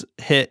does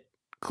hit,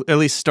 at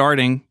least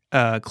starting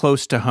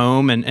close to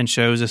home and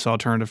shows this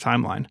alternative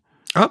timeline?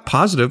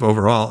 Positive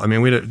overall. I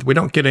mean, we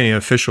don't get any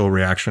official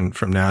reaction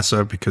from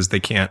NASA because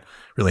they can't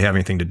really have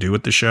anything to do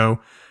with the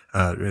show.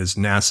 As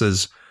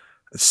NASA's,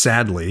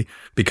 sadly,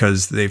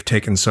 because they've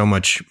taken so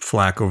much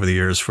flack over the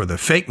years for the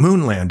fake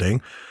moon landing,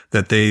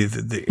 that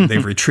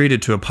they've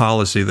retreated to a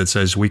policy that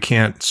says we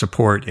can't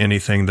support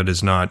anything that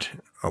is not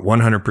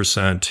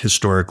 100%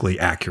 historically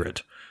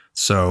accurate.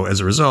 So as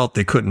a result,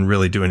 they couldn't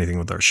really do anything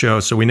with our show.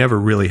 So we never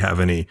really have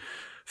any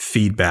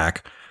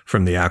feedback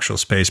from the actual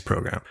space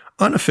program.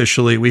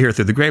 Unofficially, we hear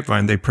through the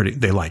grapevine,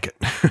 they like it.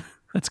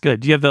 That's good.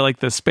 Do you have the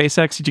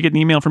SpaceX? Did you get an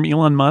email from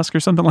Elon Musk or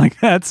something like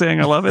that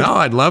saying I love it? No,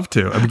 I'd love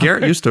to.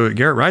 Garrett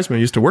Reisman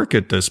used to work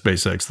at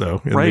SpaceX,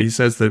 though. Right. He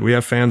says that we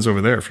have fans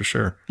over there for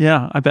sure.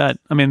 Yeah, I bet.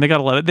 I mean, they got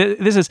to love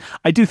it.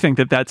 I do think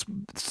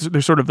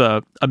there's sort of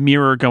a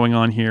mirror going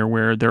on here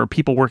where there are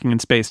people working in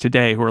space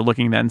today who are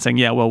looking at that and saying,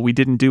 yeah, well, we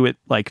didn't do it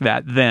like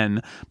that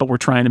then, but we're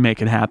trying to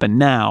make it happen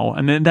now.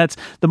 And then that's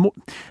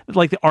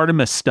the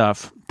Artemis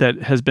stuff that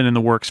has been in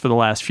the works for the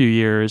last few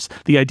years.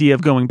 The idea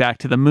of going back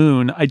to the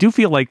moon, I do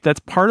feel like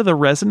that's part of the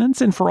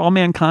resonance in For All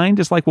Mankind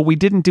is like, well, we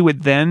didn't do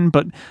it then,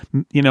 but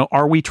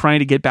are we trying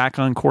to get back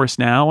on course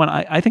now? And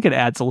I think it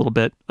adds a little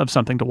bit of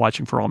something to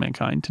watching For All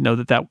Mankind to know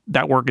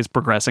that work is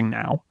progressing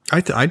now.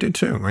 I do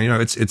too.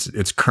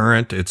 It's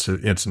current.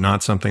 It's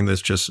not something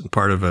that's just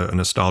part of a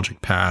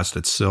nostalgic past.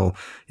 It's still,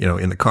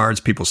 in the cards.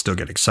 People still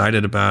get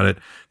excited about it.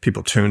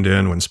 People tuned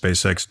in when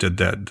SpaceX did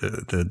that.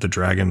 The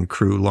Dragon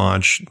crew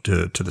launch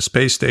to the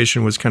space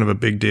station was kind of a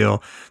big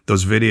deal.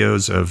 Those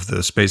videos of the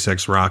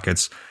SpaceX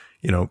rockets,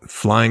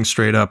 flying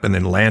straight up and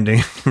then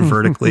landing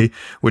vertically,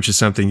 which is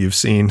something you've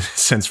seen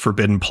since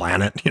Forbidden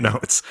Planet.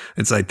 It's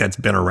like that's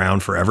been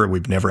around forever.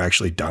 We've never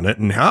actually done it.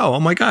 And oh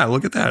my God,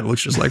 look at that. It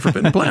looks just like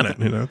Forbidden Planet.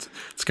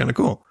 It's kind of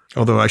cool.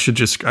 Although I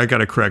got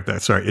to correct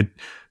that. Sorry.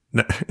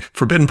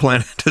 Forbidden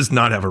Planet does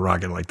not have a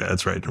rocket like that.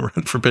 That's right.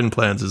 Forbidden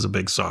Planet is a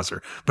big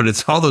saucer, but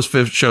it's all those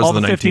shows of the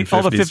 1950s.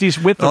 All the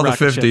 50s with the all rocket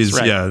the 50s.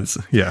 Ships,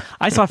 right. Yeah.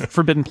 I saw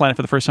Forbidden Planet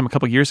for the first time a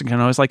couple of years ago,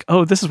 and I was like,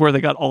 oh, this is where they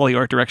got all the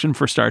art direction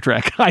for Star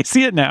Trek. I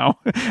see it now.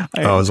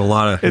 There's a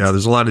lot of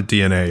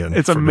DNA in it.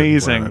 It's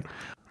amazing. Yeah.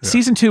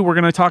 Season 2, we're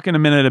going to talk in a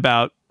minute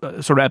about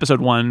sort of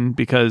episode 1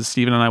 because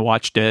Stephen and I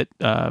watched it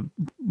the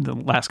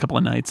last couple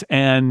of nights.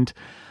 And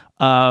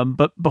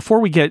but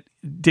before we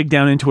dig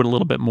down into it a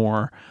little bit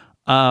more,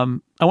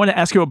 I want to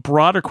ask you a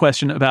broader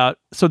question about,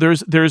 so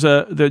there's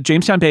the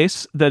Jamestown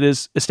base that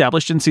is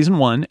established in season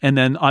 1, and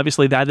then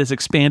obviously that is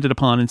expanded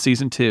upon in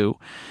season 2.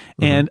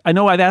 Mm-hmm. And I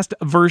know I've asked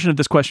a version of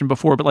this question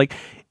before, but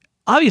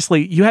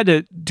obviously you had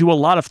to do a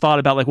lot of thought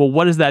about like, well,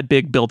 what does that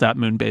big built out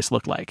moon base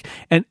look like?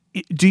 And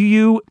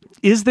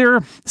is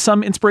there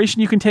some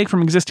inspiration you can take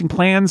from existing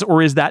plans,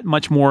 or is that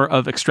much more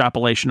of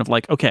extrapolation of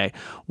like, okay,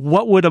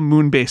 what would a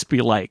moon base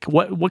be like?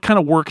 What kind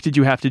of work did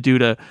you have to do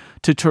to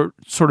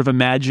sort of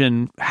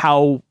imagine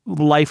how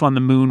life on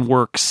the moon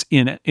works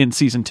in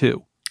season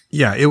 2?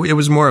 Yeah, it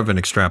was more of an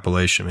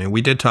extrapolation. I mean,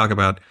 we did talk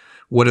about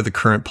what are the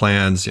current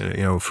plans,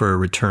 for a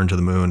return to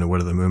the moon and what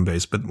are the moon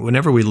base. But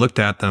whenever we looked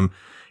at them,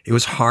 it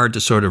was hard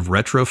to sort of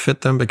retrofit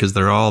them because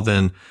they're all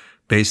then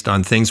based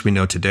on things we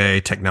know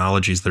today,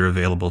 technologies that are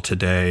available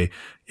today,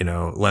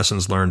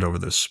 lessons learned over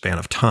the span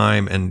of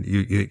time. And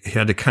you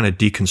had to kind of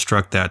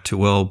deconstruct that to,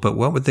 well, but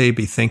what would they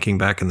be thinking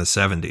back in the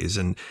 70s?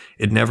 And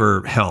it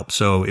never helped.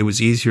 So it was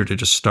easier to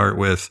just start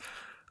with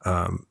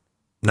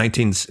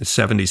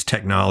 1970s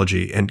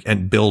technology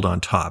and build on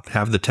top,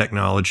 have the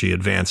technology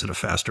advance at a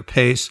faster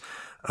pace,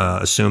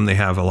 assume they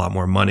have a lot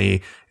more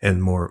money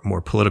and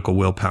more political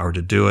willpower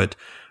to do it.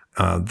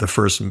 The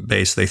first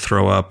base they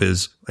throw up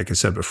is, like I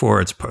said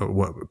before, it's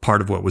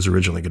part of what was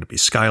originally going to be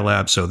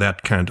Skylab. So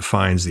that kind of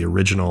defines the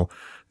original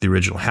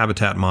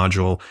habitat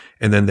module.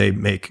 And then they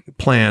make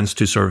plans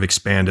to sort of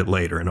expand it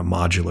later in a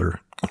modular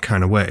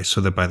kind of way,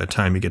 so that by the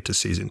time you get to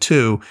season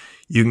 2,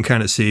 you can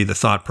kind of see the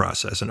thought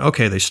process. And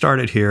okay, they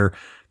started here.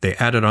 They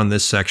added on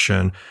this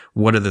section.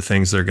 What are the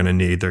things they're going to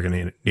need? They're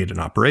going to need an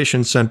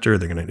operations center.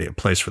 They're going to need a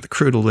place for the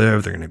crew to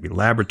live. They're going to be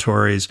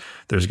laboratories.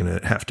 There's going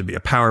to have to be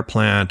a power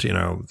plant,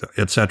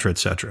 et cetera, et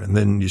cetera. And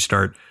then you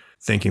start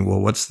thinking,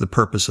 well, what's the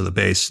purpose of the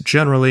base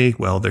generally?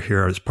 Well, they're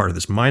here as part of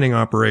this mining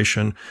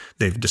operation.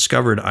 They've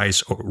discovered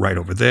ice right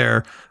over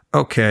there.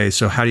 Okay,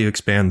 so how do you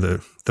expand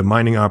the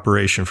mining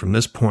operation from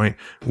this point?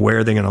 Where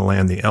are they going to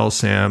land the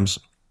LSAMs?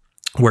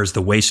 Where's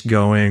the waste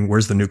going?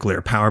 Where's the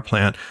nuclear power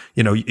plant?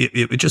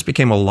 It just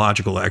became a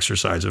logical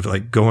exercise of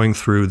like going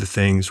through the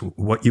things,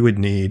 what you would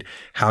need,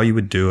 how you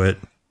would do it,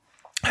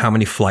 how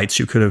many flights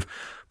you could have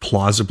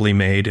plausibly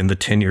made in the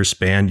 10-year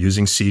span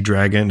using Sea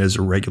Dragon as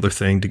a regular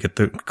thing to get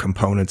the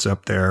components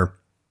up there,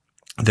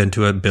 then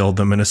to build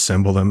them and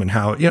assemble them, and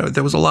how,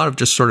 there was a lot of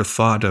just sort of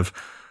thought of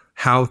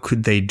how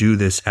could they do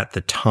this at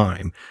the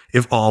time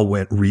if all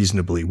went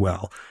reasonably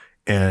well.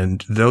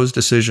 And those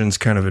decisions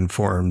kind of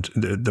informed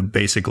the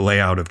basic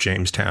layout of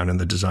Jamestown and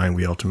the design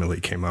we ultimately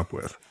came up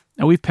with.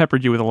 Now, we've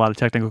peppered you with a lot of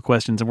technical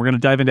questions, and we're going to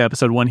dive into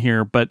episode 1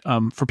 here. But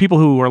for people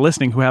who are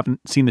listening who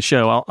haven't seen the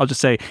show, I'll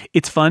just say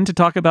it's fun to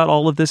talk about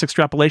all of this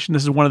extrapolation.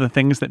 This is one of the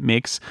things that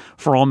makes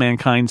For All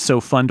Mankind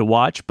so fun to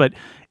watch. But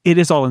it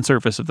is all in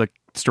service of the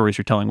stories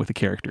you're telling with the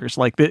characters.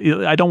 Like,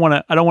 I don't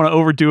want to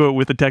overdo it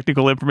with the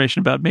technical information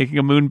about making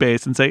a moon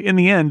base and say, in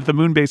the end, the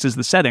moon base is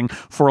the setting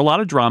for a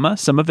lot of drama.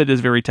 Some of it is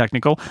very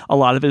technical. A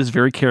lot of it is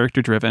very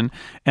character driven.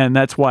 And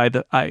that's why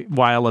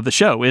I love the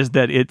show, is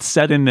that it's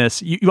set in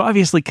this. You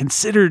obviously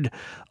considered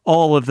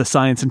all of the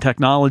science and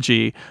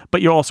technology,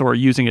 but you also are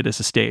using it as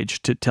a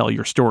stage to tell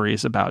your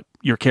stories about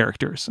your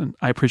characters. And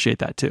I appreciate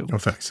that too. Oh,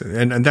 thanks.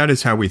 And that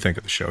is how we think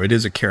of the show. It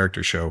is a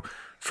character show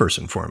first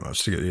and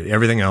foremost.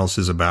 Everything else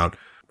is about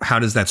how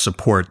does that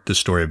support the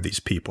story of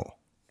these people.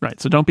 Right.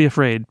 So don't be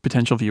afraid,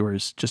 potential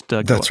viewers. Just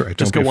That's right.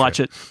 Just go watch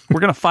it. We're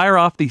going to fire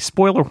off the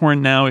spoiler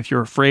horn now. If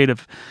you're afraid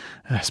of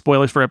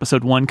spoilers for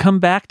episode 1, come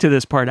back to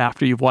this part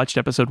after you've watched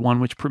episode 1,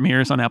 which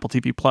premieres on Apple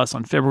TV Plus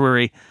on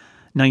February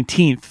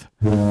 19th.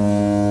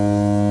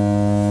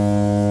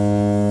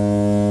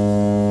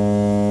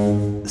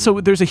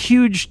 So there's a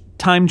huge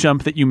time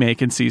jump that you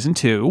make in season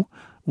 2,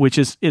 which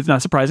is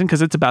not surprising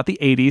because it's about the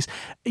 80s.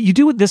 You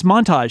do this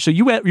montage. So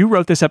you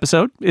wrote this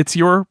episode. It's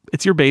your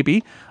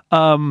baby.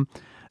 We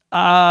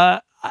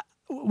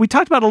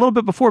talked about it a little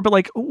bit before, but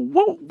like,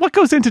 what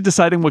goes into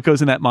deciding what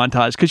goes in that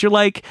montage? Because you're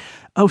like,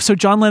 oh, so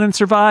John Lennon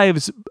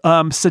survives.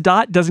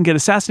 Sadat doesn't get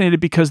assassinated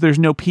because there's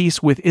no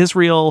peace with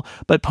Israel,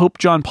 but Pope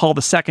John Paul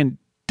II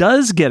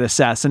does get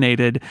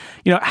assassinated.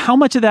 How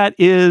much of that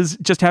is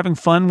just having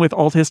fun with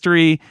alt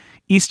history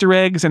Easter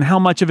eggs, and how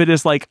much of it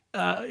is like,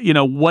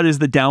 what is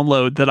the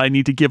download that I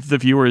need to give the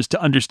viewers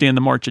to understand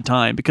the march of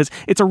time? Because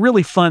it's a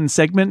really fun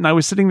segment, and I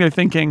was sitting there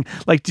thinking,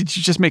 like, did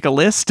you just make a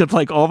list of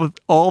like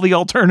all the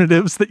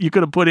alternatives that you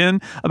could have put in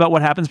about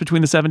what happens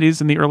between the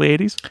 70s and the early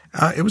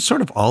 80s? It was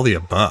sort of all the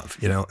above.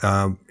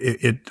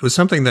 It was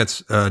something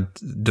that's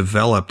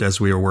developed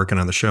as we were working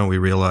on the show. We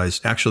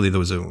realized actually there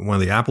was one of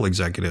the Apple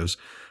executives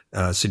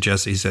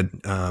suggested. He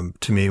said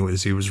to me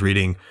as he was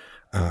reading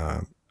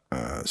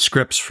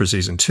scripts for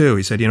season 2,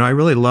 he said, I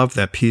really loved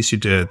that piece you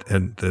did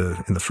in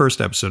the first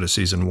episode of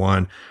season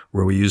 1,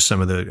 where we used some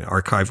of the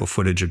archival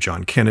footage of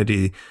John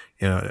Kennedy,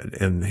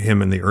 and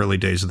him in the early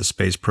days of the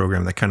space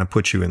program. That kind of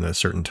puts you in a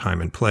certain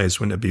time and place.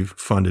 Wouldn't it be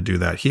fun to do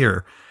that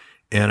here?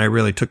 And I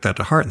really took that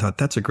to heart and thought,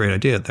 that's a great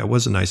idea. That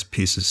was a nice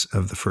piece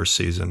of the first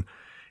season.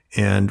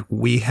 And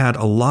we had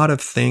a lot of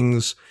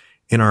things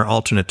in our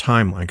alternate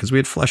timeline, because we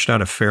had fleshed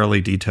out a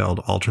fairly detailed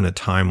alternate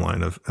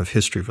timeline of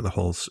history for the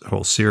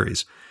whole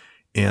series.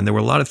 And there were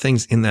a lot of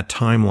things in that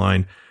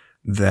timeline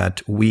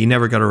that we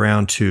never got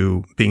around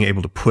to being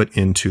able to put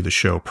into the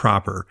show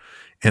proper.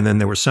 And then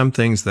there were some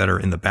things that are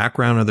in the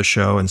background of the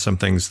show and some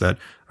things that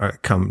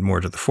come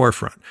more to the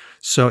forefront.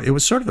 So it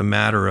was sort of a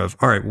matter of,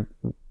 all right,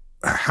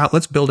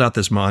 let's build out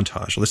this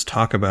montage. Let's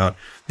talk about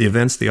the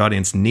events the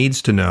audience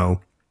needs to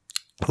know,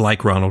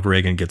 like Ronald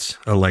Reagan gets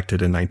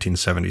elected in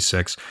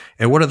 1976.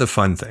 And what are the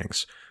fun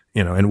things?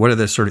 And what are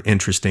the sort of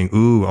interesting,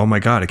 oh my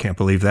God, I can't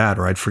believe that,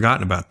 or I'd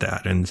forgotten about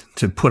that. And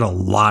to put a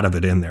lot of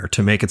it in there,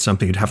 to make it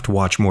something you'd have to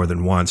watch more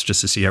than once just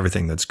to see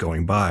everything that's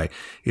going by.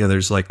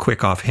 There's like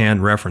quick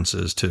offhand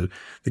references to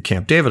the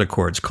Camp David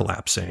Accords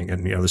collapsing,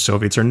 and, the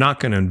Soviets are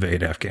not going to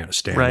invade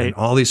Afghanistan. Right. And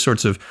all these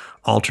sorts of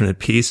alternate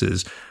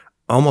pieces,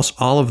 almost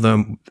all of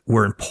them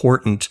were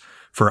important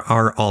for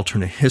our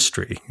alternate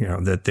history,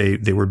 that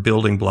they were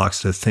building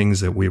blocks to things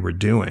that we were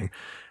doing.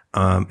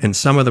 And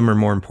some of them are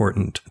more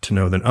important to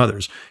know than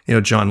others.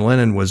 John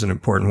Lennon was an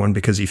important one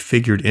because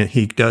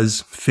he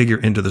does figure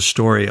into the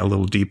story a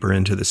little deeper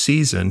into the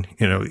season.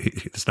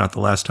 It's not the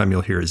last time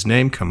you'll hear his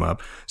name come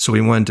up. So we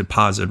wanted to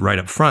posit right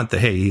up front that,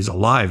 hey, he's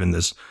alive in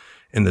this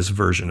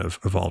version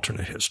of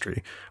alternate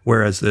history.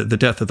 Whereas the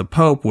death of the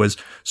Pope was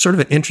sort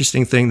of an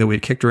interesting thing that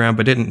we'd kicked around,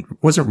 but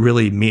wasn't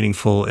really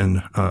meaningful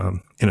in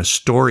a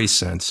story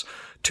sense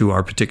to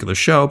our particular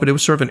show, but it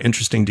was sort of an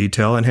interesting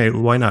detail. And hey,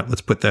 why not? Let's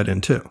put that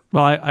in too.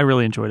 Well, I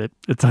really enjoyed it.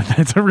 It's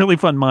a really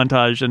fun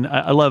montage, and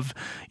I love,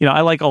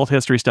 I like alt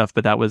history stuff,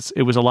 but it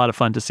was a lot of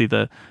fun to see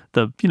the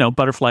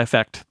butterfly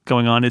effect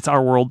going on. It's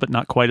our world, but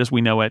not quite as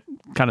we know it,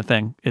 kind of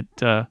thing.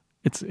 It's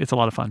a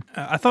lot of fun.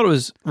 I thought it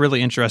was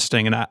really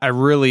interesting, and I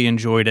really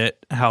enjoyed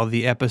it. How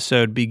the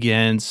episode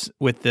begins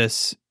with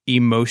this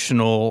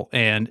emotional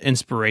and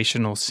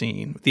inspirational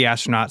scene. The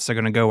astronauts are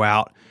going to go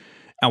out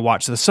and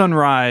watch the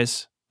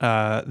sunrise.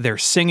 They're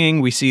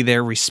singing. We see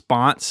their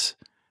response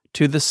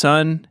to the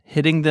sun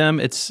hitting them.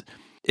 It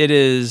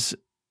is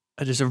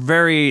just a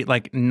very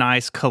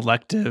nice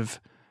collective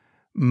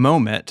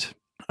moment.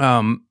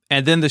 And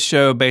then the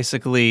show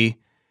basically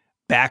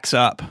backs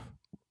up.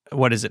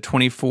 What is it?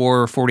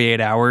 24 or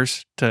 48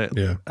 hours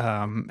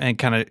and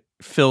kind of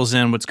fills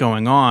in what's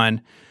going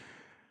on.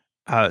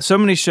 So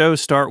many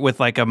shows start with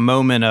a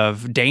moment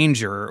of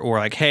danger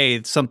or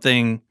hey,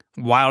 something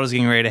wild is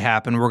getting ready to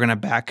happen. We're going to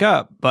back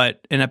up.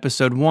 But in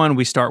episode 1,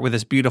 we start with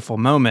this beautiful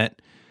moment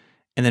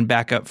and then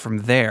back up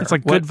from there. It's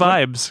good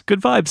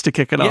vibes to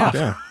kick it off.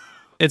 Yeah.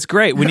 It's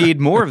great. We need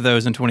more of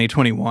those in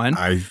 2021.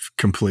 I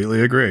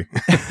completely agree.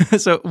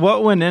 So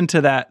what went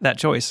into that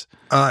choice?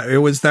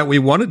 It was that we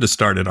wanted to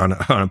start it on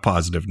a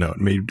positive note.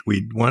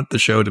 We want the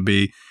show to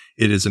be,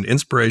 it is an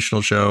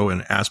inspirational show,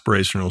 an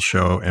aspirational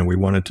show, and we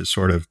wanted to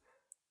sort of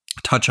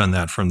touch on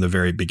that from the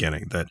very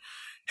beginning, that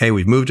hey,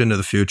 we've moved into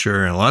the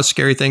future and a lot of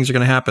scary things are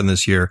going to happen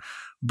this year,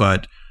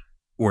 but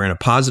we're in a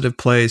positive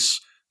place,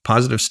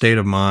 positive state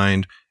of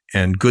mind,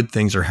 and good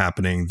things are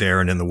happening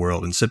there and in the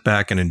world, and sit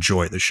back and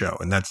enjoy the show.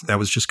 And that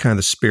was just kind of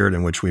the spirit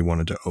in which we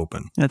wanted to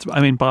open.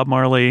 Bob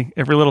Marley,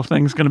 every little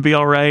thing's going to be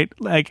all right.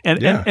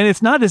 And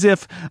it's not as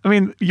if,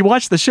 you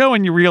watch the show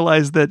and you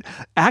realize that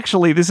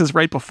actually this is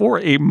right before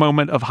a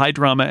moment of high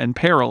drama and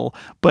peril,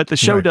 but the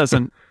show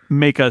doesn't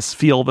make us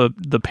feel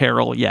the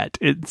peril yet.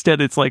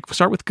 Instead, it's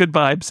start with good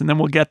vibes and then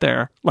we'll get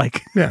there.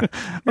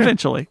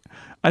 Eventually.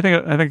 I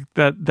think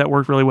that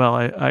worked really well.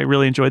 I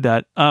really enjoyed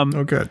that.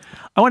 Good.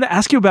 I want to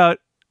ask you about,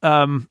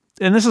 and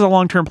this is a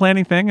long-term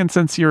planning thing. And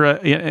since you're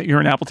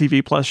an Apple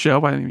TV Plus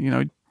show,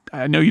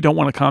 I know you don't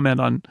want to comment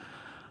on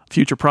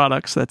future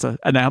products. That's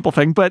an Apple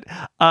thing. But,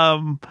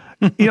 one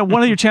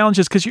of your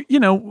challenges, because,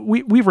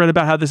 we've read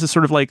about how this is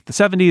sort of like the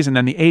 70s and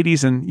then the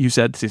 80s. And you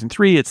said season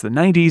 3, it's the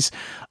 90s.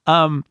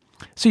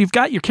 So you've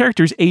got your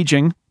characters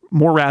aging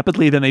more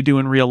rapidly than they do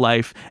in real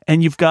life.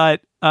 And you've got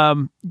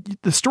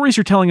the stories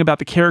you're telling about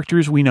the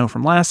characters we know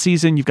from last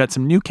season. You've got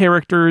some new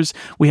characters.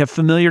 We have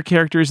familiar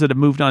characters that have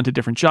moved on to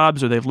different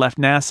jobs or they've left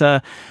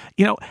NASA.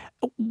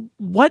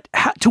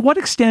 To what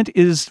extent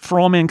is For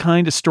All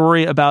Mankind a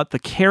story about the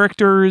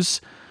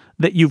characters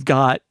that you've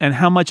got, and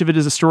how much of it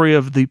is a story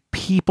of the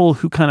people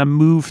who kind of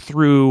move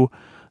through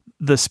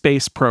the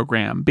space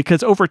program?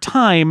 Because over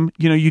time,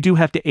 you do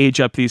have to age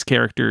up these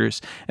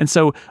characters. And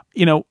so,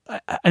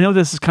 I know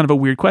this is kind of a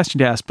weird question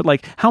to ask,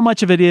 but how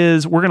much of it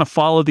is we're going to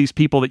follow these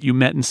people that you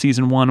met in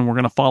season 1 and we're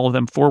going to follow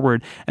them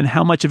forward? And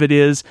how much of it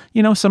is,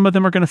 some of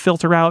them are going to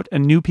filter out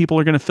and new people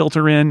are going to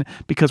filter in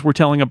because we're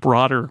telling a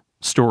broader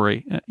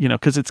story,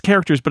 because it's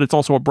characters, but it's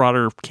also a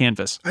broader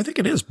canvas. I think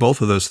it is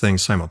both of those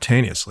things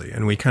simultaneously.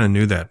 And we kind of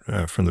knew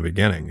that from the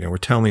beginning. We're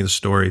telling the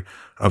story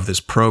of this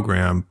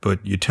program,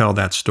 but you tell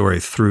that story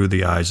through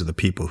the eyes of the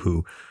people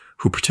who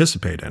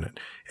participate in it.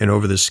 And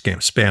over this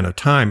span of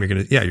time, you're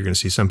going to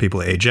see some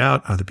people age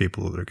out, other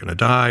people that are going to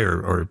die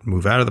or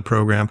move out of the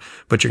program,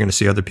 but you're going to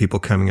see other people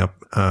coming up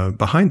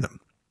behind them.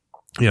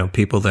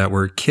 People that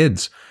were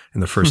kids in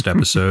the first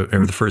episode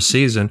or the first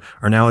season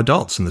are now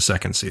adults in the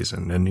second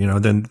season. And,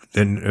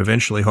 then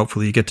eventually,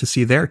 hopefully you get to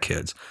see their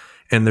kids.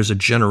 And there's a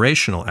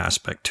generational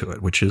aspect to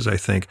it, which is, I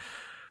think,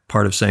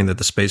 part of saying that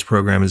the space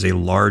program is a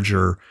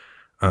larger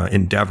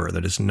endeavor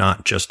that is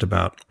not just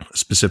about a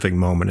specific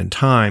moment in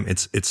time.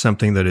 It's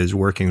something that is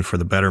working for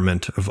the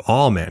betterment of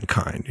all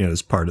mankind,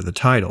 as part of the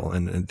title.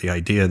 And the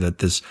idea that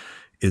this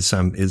is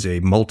a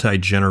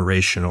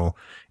multi-generational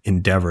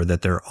endeavor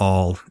that they're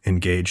all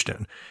engaged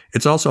in.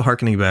 It's also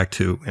hearkening back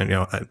to,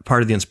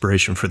 part of the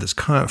inspiration for this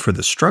for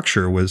the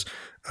structure was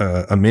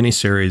a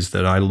miniseries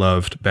that I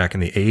loved back in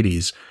the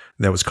 80s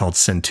that was called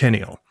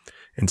Centennial.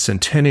 And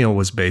Centennial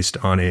was based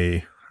on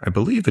I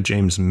believe a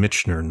James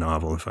Michener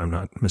novel, if I'm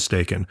not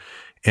mistaken.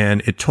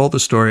 And it told the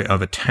story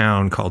of a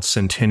town called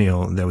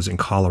Centennial that was in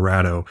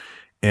Colorado.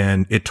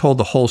 And it told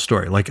the whole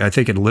story. Like, I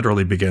think it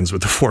literally begins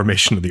with the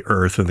formation of the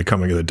earth and the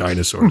coming of the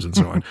dinosaurs and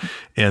so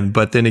on.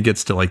 But then it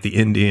gets to like the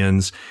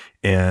Indians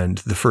and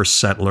the first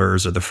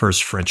settlers or the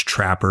first French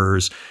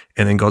trappers,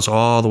 and then goes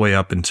all the way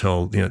up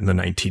until the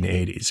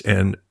 1980s.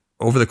 And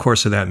over the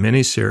course of that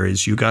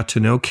miniseries, you got to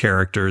know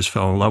characters,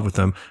 fell in love with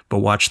them, but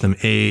watched them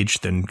age,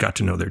 then got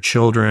to know their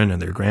children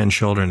and their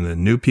grandchildren, and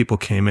then new people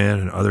came in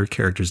and other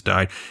characters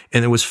died.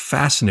 And it was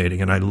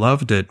fascinating, and I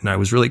loved it. And I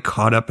was really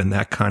caught up in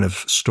that kind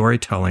of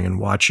storytelling and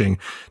watching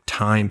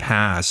time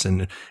pass.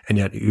 And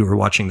yet you were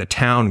watching the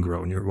town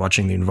grow, and you were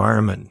watching the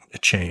environment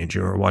change,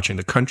 you were watching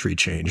the country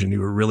change, and you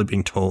were really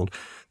being told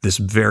this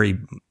very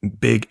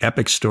big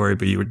epic story,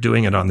 but you were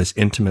doing it on this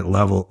intimate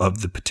level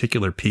of the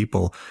particular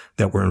people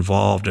that were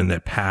involved and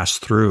that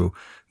passed through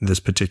this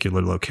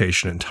particular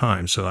location and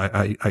time. So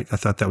I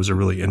thought that was a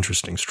really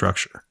interesting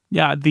structure.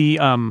 Yeah.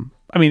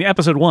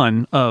 Episode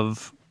 1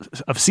 of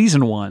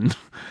season 1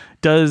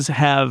 does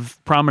have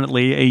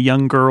prominently a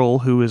young girl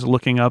who is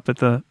looking up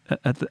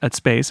at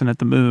space and at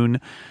the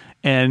moon.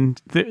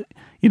 And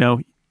you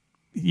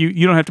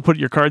don't have to put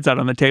your cards out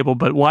on the table,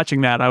 but watching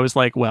that, I was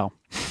like, well,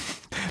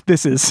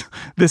 this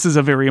is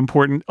a very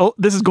important. Oh,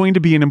 this is going to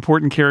be an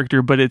important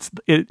character, but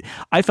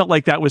I felt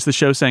like that was the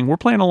show saying we're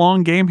playing a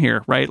long game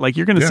here, right? Like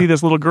you're going to see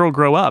this little girl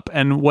grow up,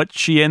 and what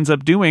she ends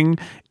up doing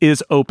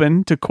is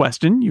open to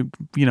question. You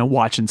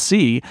watch and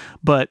see,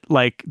 but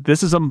like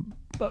this is an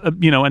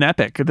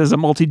epic. There's a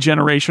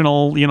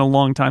multi-generational,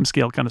 long time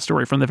scale kind of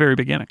story from the very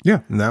beginning.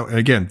 Yeah. Now,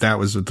 again, that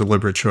was a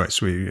deliberate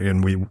choice.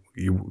 You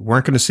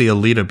weren't going to see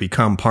Alita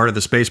become part of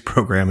the space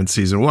program in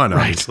season 1,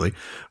 obviously,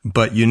 right.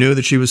 But you knew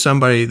that she was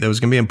somebody that was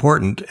going to be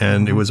important,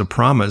 and it was a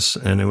promise,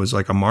 and it was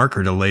like a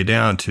marker to lay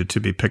down to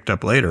be picked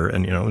up later.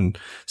 And, in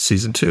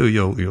season 2,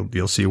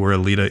 you'll see where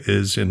Alita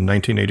is in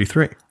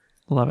 1983.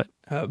 Love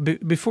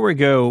it. Before we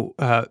go,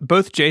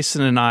 both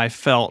Jason and I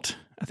felt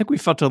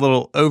a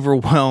little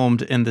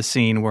overwhelmed in the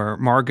scene where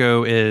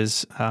Margot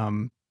is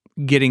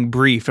getting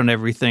briefed on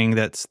everything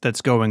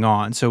that's going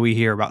on. So we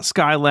hear about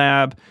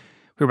Skylab,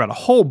 we hear about a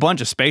whole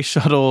bunch of space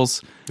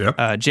shuttles,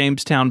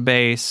 Jamestown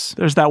base.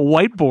 There's that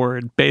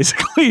whiteboard,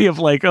 basically, of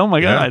like, oh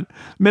my God,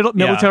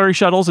 military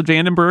shuttles at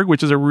Vandenberg,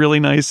 which is a really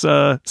nice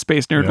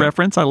space nerd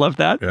reference. I love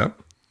that.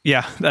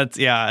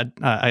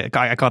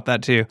 I caught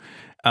that too.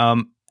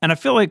 And I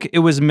feel like it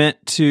was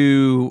meant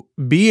to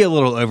be a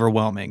little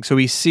overwhelming. So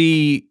we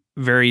see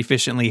very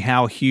efficiently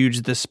how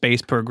huge the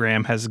space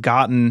program has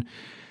gotten.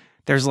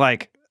 There's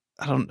like,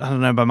 I don't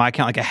know, by my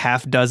count, like a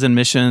half dozen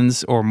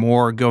missions or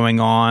more going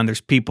on.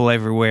 There's people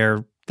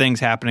everywhere, things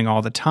happening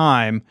all the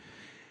time.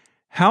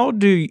 How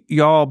do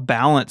y'all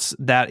balance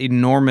that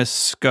enormous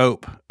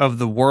scope of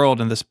the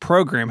world and this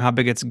program, how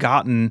big it's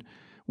gotten,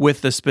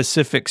 with the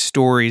specific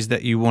stories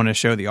that you want to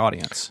show the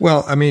audience?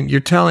 Well, I mean,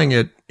 you're telling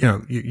it,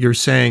 you're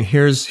saying,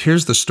 here's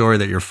the story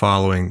that you're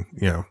following,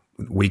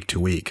 week to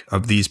week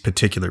of these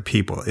particular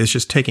people. It's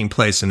just taking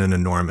place in an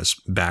enormous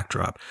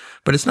backdrop.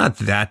 But it's not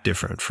that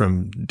different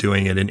from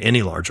doing it in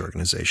any large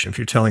organization. If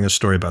you're telling a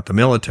story about the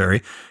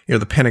military,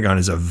 the Pentagon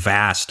is a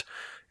vast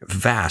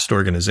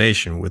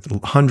organization with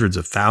hundreds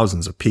of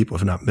thousands of people,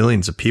 if not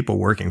millions of people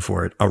working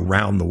for it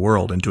around the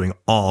world and doing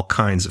all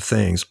kinds of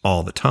things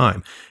all the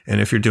time. And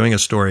if you're doing a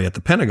story at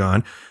the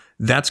Pentagon,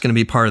 that's going to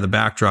be part of the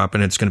backdrop,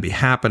 and it's going to be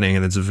happening,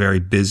 and it's a very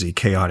busy,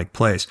 chaotic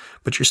place.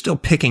 But you're still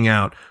picking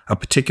out a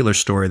particular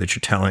story that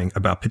you're telling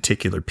about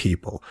particular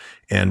people.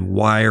 And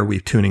why are we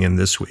tuning in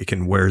this week,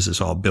 and where is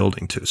this all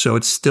building to? So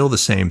it's still the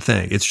same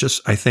thing. It's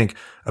just, I think,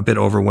 a bit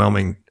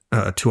overwhelming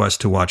to us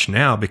to watch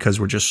now, because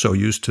we're just so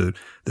used to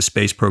the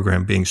space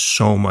program being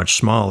so much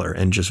smaller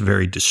and just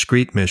very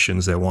discrete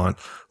missions that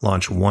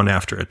launch one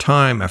after a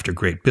time, after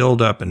great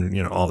buildup and,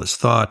 all this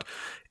thought.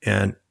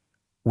 And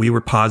we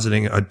were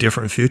positing a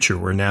different future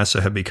where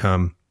NASA had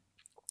become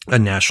a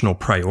national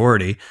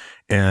priority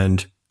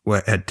and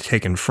had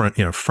taken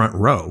front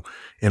row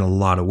in a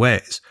lot of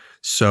ways.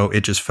 So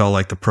it just felt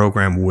like the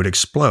program would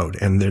explode.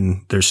 And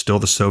then there's still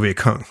the Soviet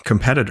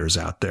competitors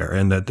out there,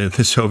 and that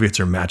the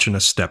Soviets are matching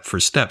us step for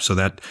step, so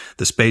that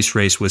the space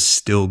race was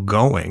still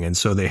going. And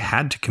so they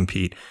had to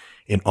compete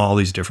in all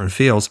these different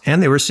fields,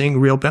 and they were seeing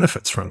real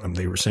benefits from them.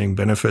 They were seeing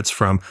benefits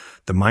from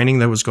the mining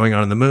that was going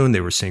on the moon.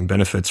 They were seeing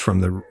benefits from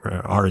the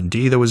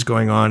R&D that was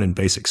going on in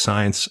basic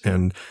science,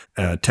 and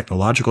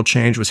technological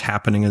change was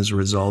happening as a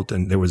result,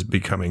 and there was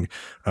becoming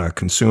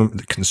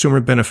consumer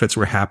benefits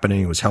were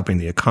happening. It was helping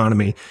the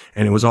economy,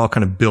 and it was all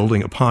kind of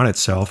building upon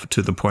itself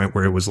to the point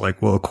where it was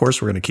like, well, of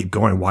course we're going to keep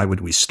going. Why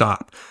would we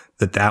stop?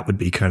 That would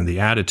be kind of the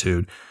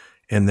attitude.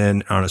 And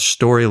then on a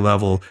story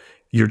level,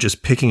 you're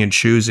just picking and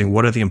choosing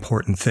what are the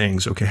important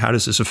things. Okay, how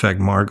does this affect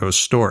Margot's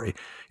story?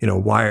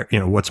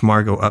 What's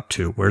Margot up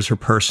to? Where's her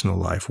personal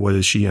life? What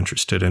is she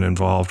interested and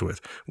involved with?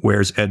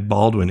 Where's Ed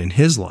Baldwin in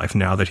his life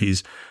now that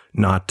he's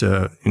not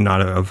a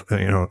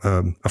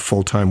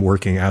full-time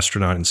working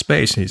astronaut in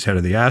space and he's head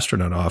of the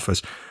astronaut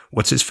office?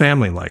 What's his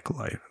family like?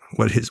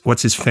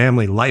 What's his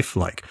family life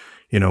like?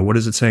 What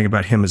is it saying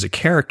about him as a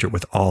character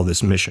with all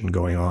this mission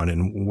going on,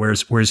 and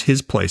where's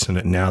his place in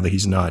it now that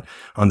he's not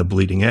on the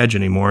bleeding edge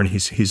anymore and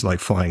he's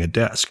like flying a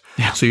desk.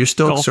 Yeah, so you're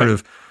still golfing. Sort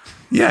of,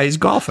 yeah, he's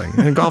golfing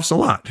and he golfs a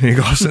lot. He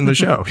golfs in the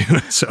show.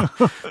 So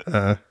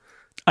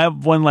I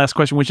have one last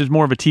question, which is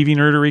more of a TV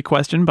nerdery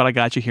question, but I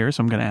got you here,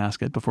 so I'm going to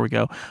ask it before we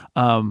go.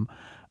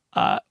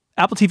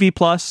 Apple TV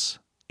Plus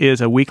is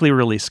a weekly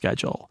release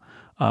schedule.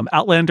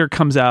 Outlander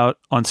comes out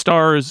on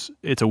Starz.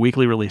 It's a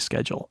weekly release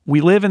schedule.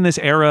 We live in this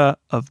era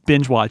of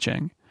binge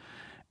watching,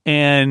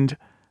 and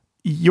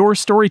your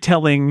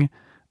storytelling,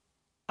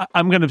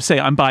 I'm going to say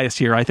I'm biased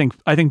here. I think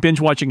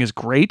binge watching is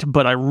great,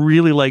 but I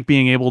really like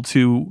being able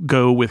to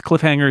go with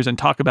cliffhangers and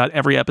talk about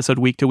every episode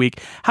week to week.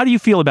 How do you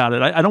feel about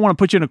it? I don't want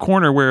to put you in a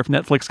corner where if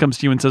Netflix comes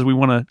to you and says we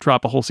want to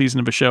drop a whole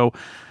season of a show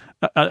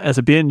as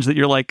a binge, that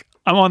you're like,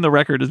 I'm on the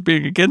record as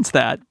being against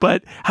that.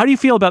 But how do you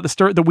feel about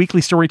the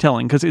weekly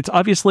storytelling? Because it's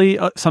obviously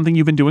something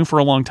you've been doing for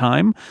a long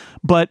time.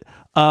 But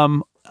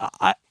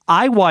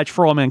I watch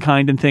For All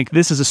Mankind and think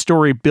this is a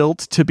story built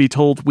to be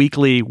told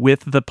weekly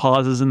with the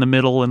pauses in the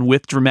middle and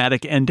with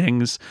dramatic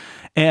endings.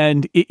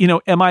 And,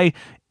 am I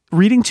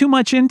reading too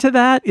much into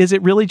that? Is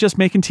it really just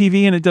making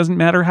TV and it doesn't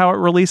matter how it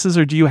releases?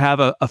 Or do you have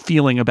a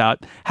feeling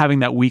about having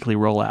that weekly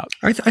rollout?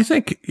 I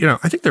think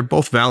they're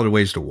both valid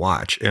ways to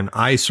watch. And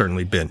I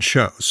certainly binge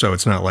shows. So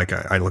it's not like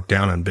I look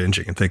down on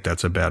binging and think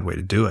that's a bad way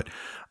to do it.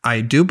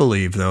 I do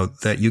believe, though,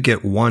 that you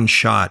get one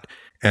shot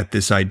at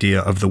this idea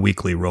of the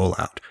weekly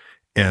rollout,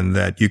 and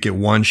that you get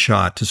one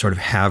shot to sort of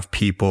have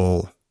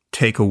people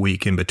take a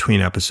week in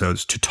between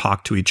episodes to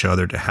talk to each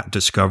other, to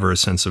discover a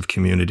sense of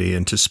community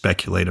and to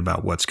speculate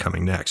about what's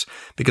coming next.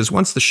 Because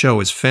once the show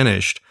is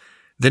finished,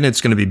 then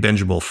it's going to be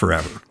bingeable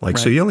forever. Right.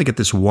 So you only get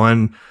this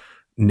one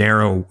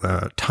narrow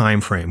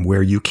time frame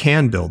where you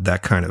can build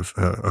that kind of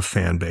a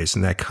fan base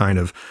and that kind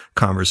of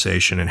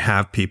conversation and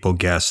have people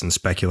guess and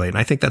speculate. And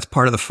I think that's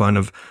part of the fun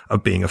of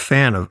being a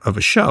fan of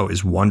a show,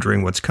 is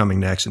wondering what's coming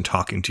next and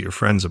talking to your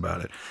friends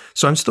about it.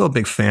 So I'm still a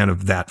big fan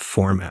of that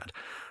format.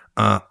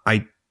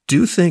 I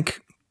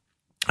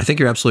think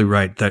you're absolutely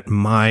right that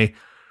my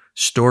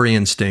story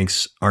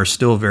instincts are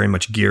still very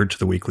much geared to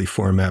the weekly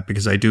format,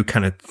 because I do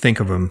kind of think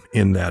of them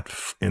in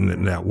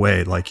that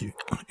way. Like,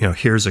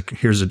 here's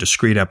a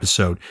discrete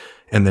episode,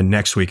 and then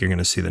next week you're going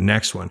to see the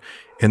next one.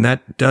 And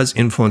that does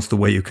influence the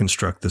way you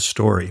construct the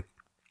story.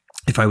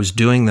 If I was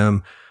doing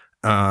them,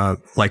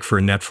 like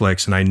for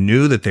Netflix, and I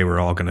knew that they were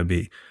all going to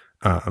be,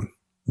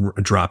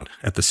 dropped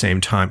at the same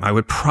time, I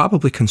would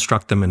probably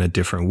construct them in a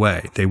different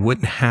way. They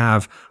wouldn't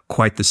have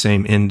quite the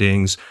same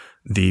endings.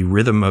 The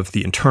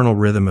internal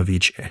rhythm of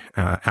each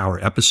hour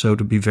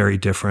episode would be very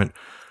different.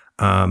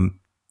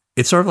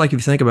 It's sort of like, if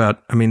you think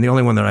about, the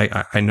only one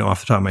that I know off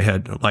the top of my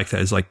head like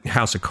that is like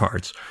House of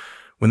Cards.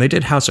 When they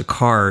did House of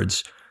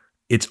Cards,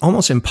 it's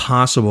almost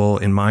impossible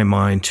in my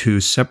mind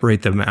to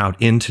separate them out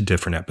into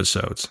different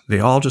episodes. They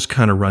all just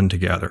kind of run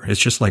together.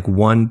 It's just like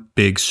one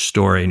big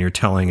story, and you're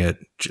telling it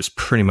just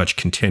pretty much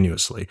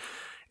continuously.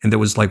 And there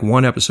was like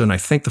one episode, and I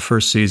think the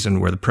first season,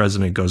 where the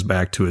president goes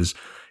back to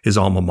his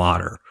alma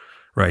mater,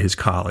 right, his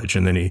college.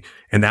 And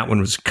that one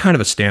was kind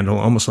of a standalone,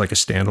 almost like a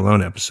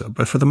standalone episode.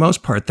 But for the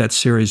most part, that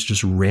series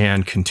just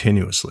ran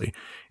continuously.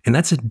 And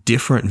that's a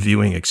different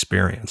viewing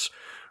experience.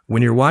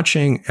 When you're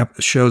watching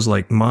shows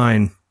like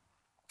mine,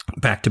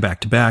 back to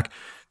back to back,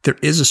 there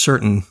is a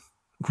certain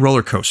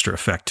roller coaster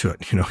effect to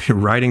it. You're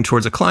riding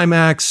towards a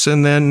climax,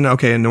 and then we're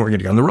going to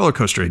get on the roller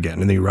coaster again,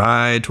 and then you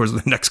ride towards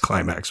the next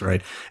climax,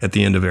 right, at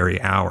the end of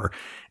every hour.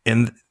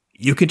 And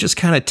you can just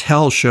kind of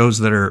tell shows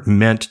that are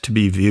meant to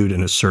be viewed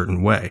in a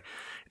certain way.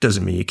 It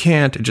doesn't mean you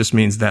can't. It just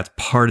means that's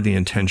part of the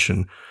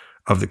intention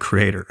of the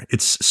creator.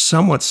 It's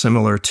somewhat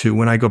similar to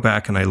when I go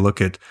back and I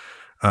look at,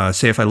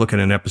 say if I look at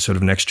an episode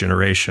of Next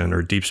Generation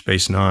or Deep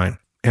Space Nine,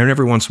 and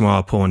every once in a while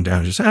I'll pull one down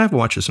and just, I haven't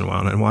watched this in a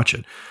while, and I watch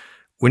it.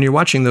 When you're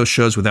watching those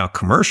shows without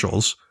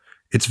commercials,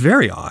 it's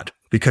very odd,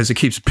 because it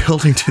keeps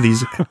building to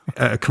these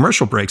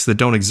commercial breaks that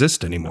don't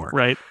exist anymore.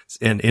 Right.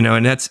 And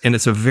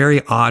it's a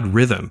very odd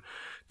rhythm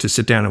to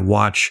sit down and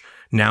watch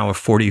now a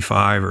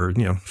 45 or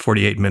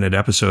 48 minute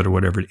episode or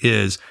whatever it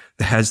is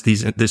that has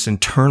this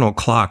internal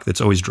clock that's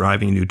always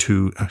driving you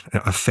to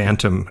a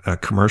phantom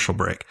commercial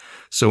break.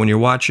 So when you're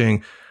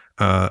watching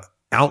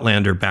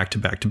Outlander back to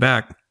back to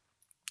back,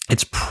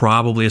 it's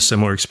probably a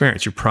similar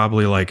experience. You're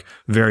probably like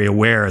very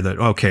aware that,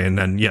 okay, and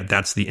then, yeah,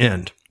 that's the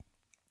end.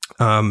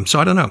 So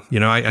I don't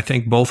know. I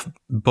think both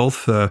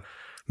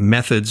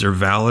methods are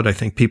valid. I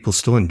think people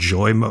still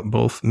enjoy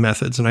both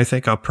methods. And I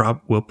think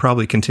we'll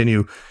probably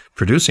continue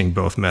producing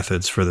both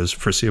methods for this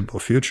foreseeable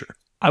future.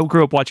 I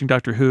grew up watching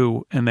Doctor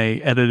Who, and they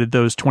edited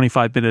those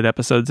 25-minute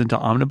episodes into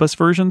omnibus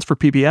versions for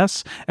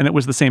PBS, and it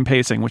was the same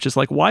pacing, which is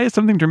like, why is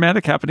something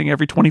dramatic happening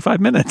every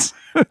 25 minutes?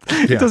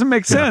 It doesn't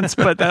make sense,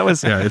 but that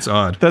was it's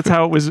odd. That's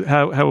how it was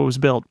how it was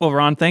built. Well,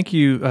 Ron, thank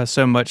you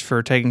so much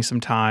for taking some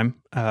time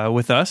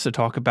with us to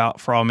talk about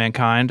For All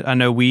Mankind. I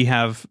know we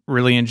have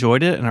really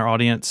enjoyed it, and our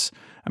audience,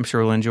 I'm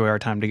sure, will enjoy our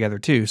time together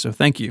too. So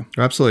thank you.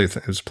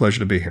 Absolutely. It was a pleasure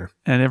to be here.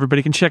 And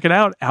everybody can check it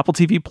out. Apple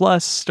TV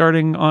Plus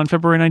starting on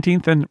February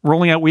 19th and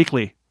rolling out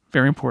weekly.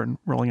 Very important,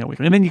 rolling out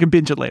weekly. And then you can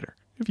binge it later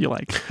if you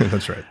like.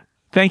 That's right.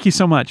 Thank you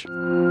so much.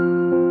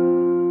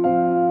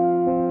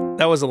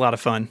 That was a lot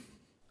of fun.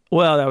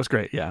 Well, that was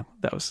great. Yeah,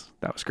 that was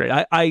great.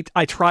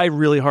 I try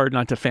really hard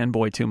not to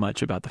fanboy too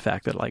much about the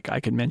fact that like I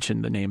could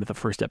mention the name of the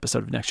first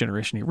episode of Next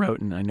Generation he wrote,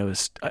 and I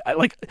noticed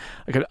I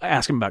could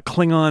ask him about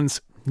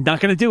Klingons. Not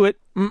going to do it.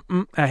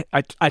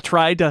 I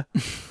tried to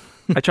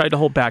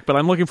hold back, but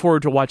I'm looking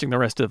forward to watching the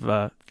rest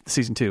of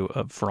season 2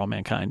 of For All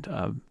Mankind.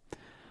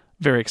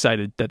 Very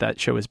excited that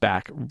show is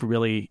back.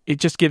 Really, it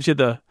just gives you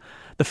the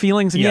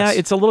feelings. And yes. Yeah,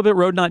 it's a little bit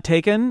road not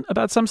taken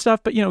about some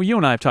stuff, but you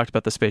and I have talked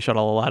about the space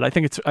shuttle a lot. I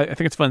think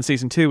it's fun.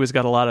 Season 2 has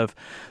got a lot of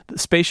the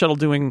space shuttle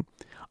doing,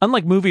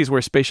 unlike movies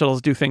where space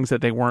shuttles do things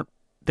that they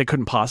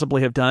couldn't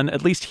possibly have done.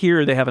 At least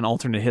here they have an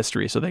alternate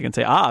history, so they can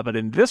say, but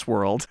in this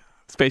world,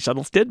 space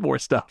shuttles did more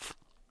stuff.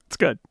 It's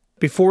good.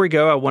 Before we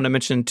go, I want to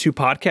mention 2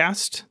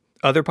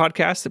 other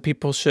podcasts that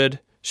people should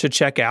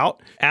check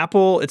out.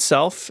 Apple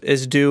itself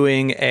is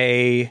doing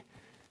a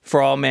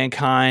For All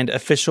Mankind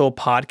official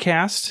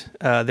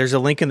podcast. There's a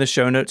link in the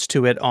show notes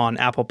to it on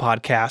Apple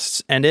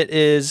Podcasts, and it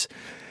is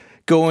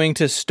going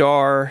to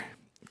star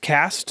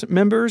cast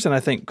members and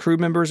I think crew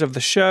members of the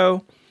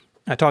show,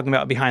 talking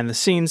about behind the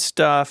scenes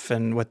stuff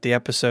and what the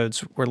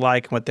episodes were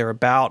like and what they're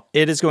about.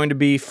 It is going to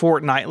be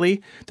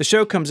fortnightly. The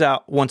show comes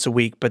out once a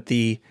week, but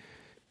the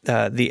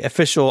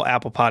official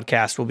Apple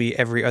podcast will be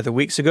every other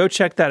week. So go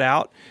check that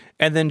out.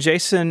 And then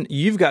Jason,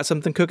 you've got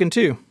something cooking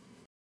too.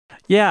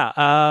 Yeah.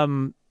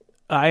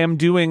 I am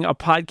doing a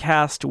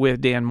podcast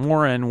with Dan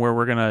Morin where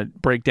we're going to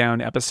break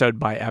down episode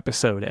by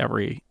episode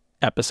every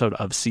episode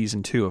of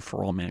season 2 of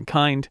For All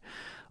Mankind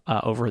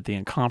over at The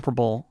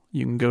Incomparable.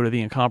 You can go to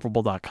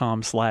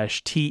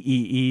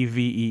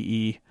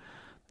theincomparable.com/TEEVEE.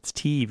 It's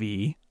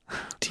TV.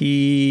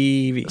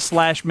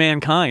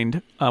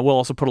 /mankind. We'll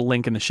also put a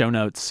link in the show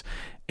notes.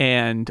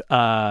 And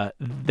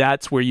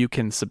that's where you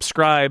can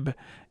subscribe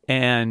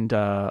and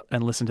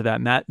listen to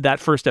that. And that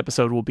first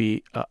episode will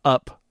be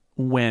up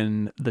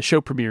when the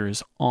show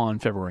premieres on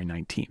February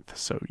 19th.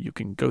 So you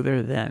can go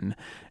there then.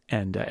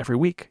 And every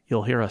week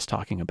you'll hear us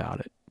talking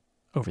about it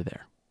over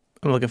there.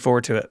 I'm looking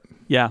forward to it.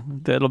 Yeah,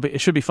 it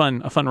should be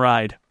fun, a fun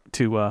ride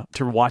to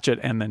watch it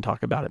and then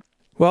talk about it.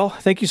 Well,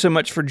 thank you so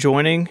much for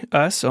joining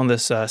us on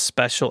this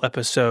special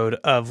episode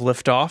of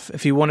Liftoff.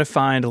 If you want to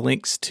find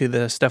links to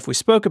the stuff we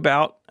spoke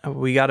about,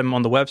 we got them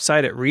on the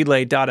website at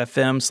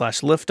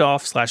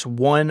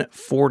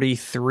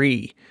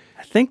relay.fm/liftoff/143.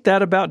 I think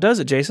that about does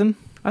it, Jason.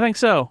 I think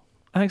so.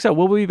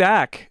 We'll be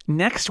back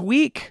next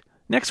week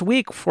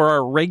for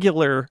our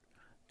regular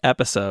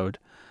episode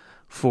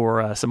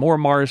for some more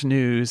Mars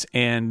news,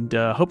 and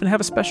hoping to have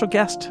a special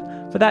guest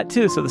for that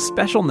too. So the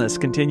specialness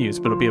continues,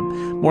 but it'll be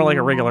more like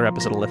a regular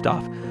episode of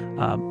Liftoff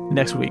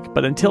next week.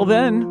 But until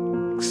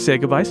then, say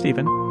goodbye,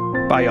 Stephen.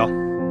 Bye,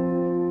 y'all.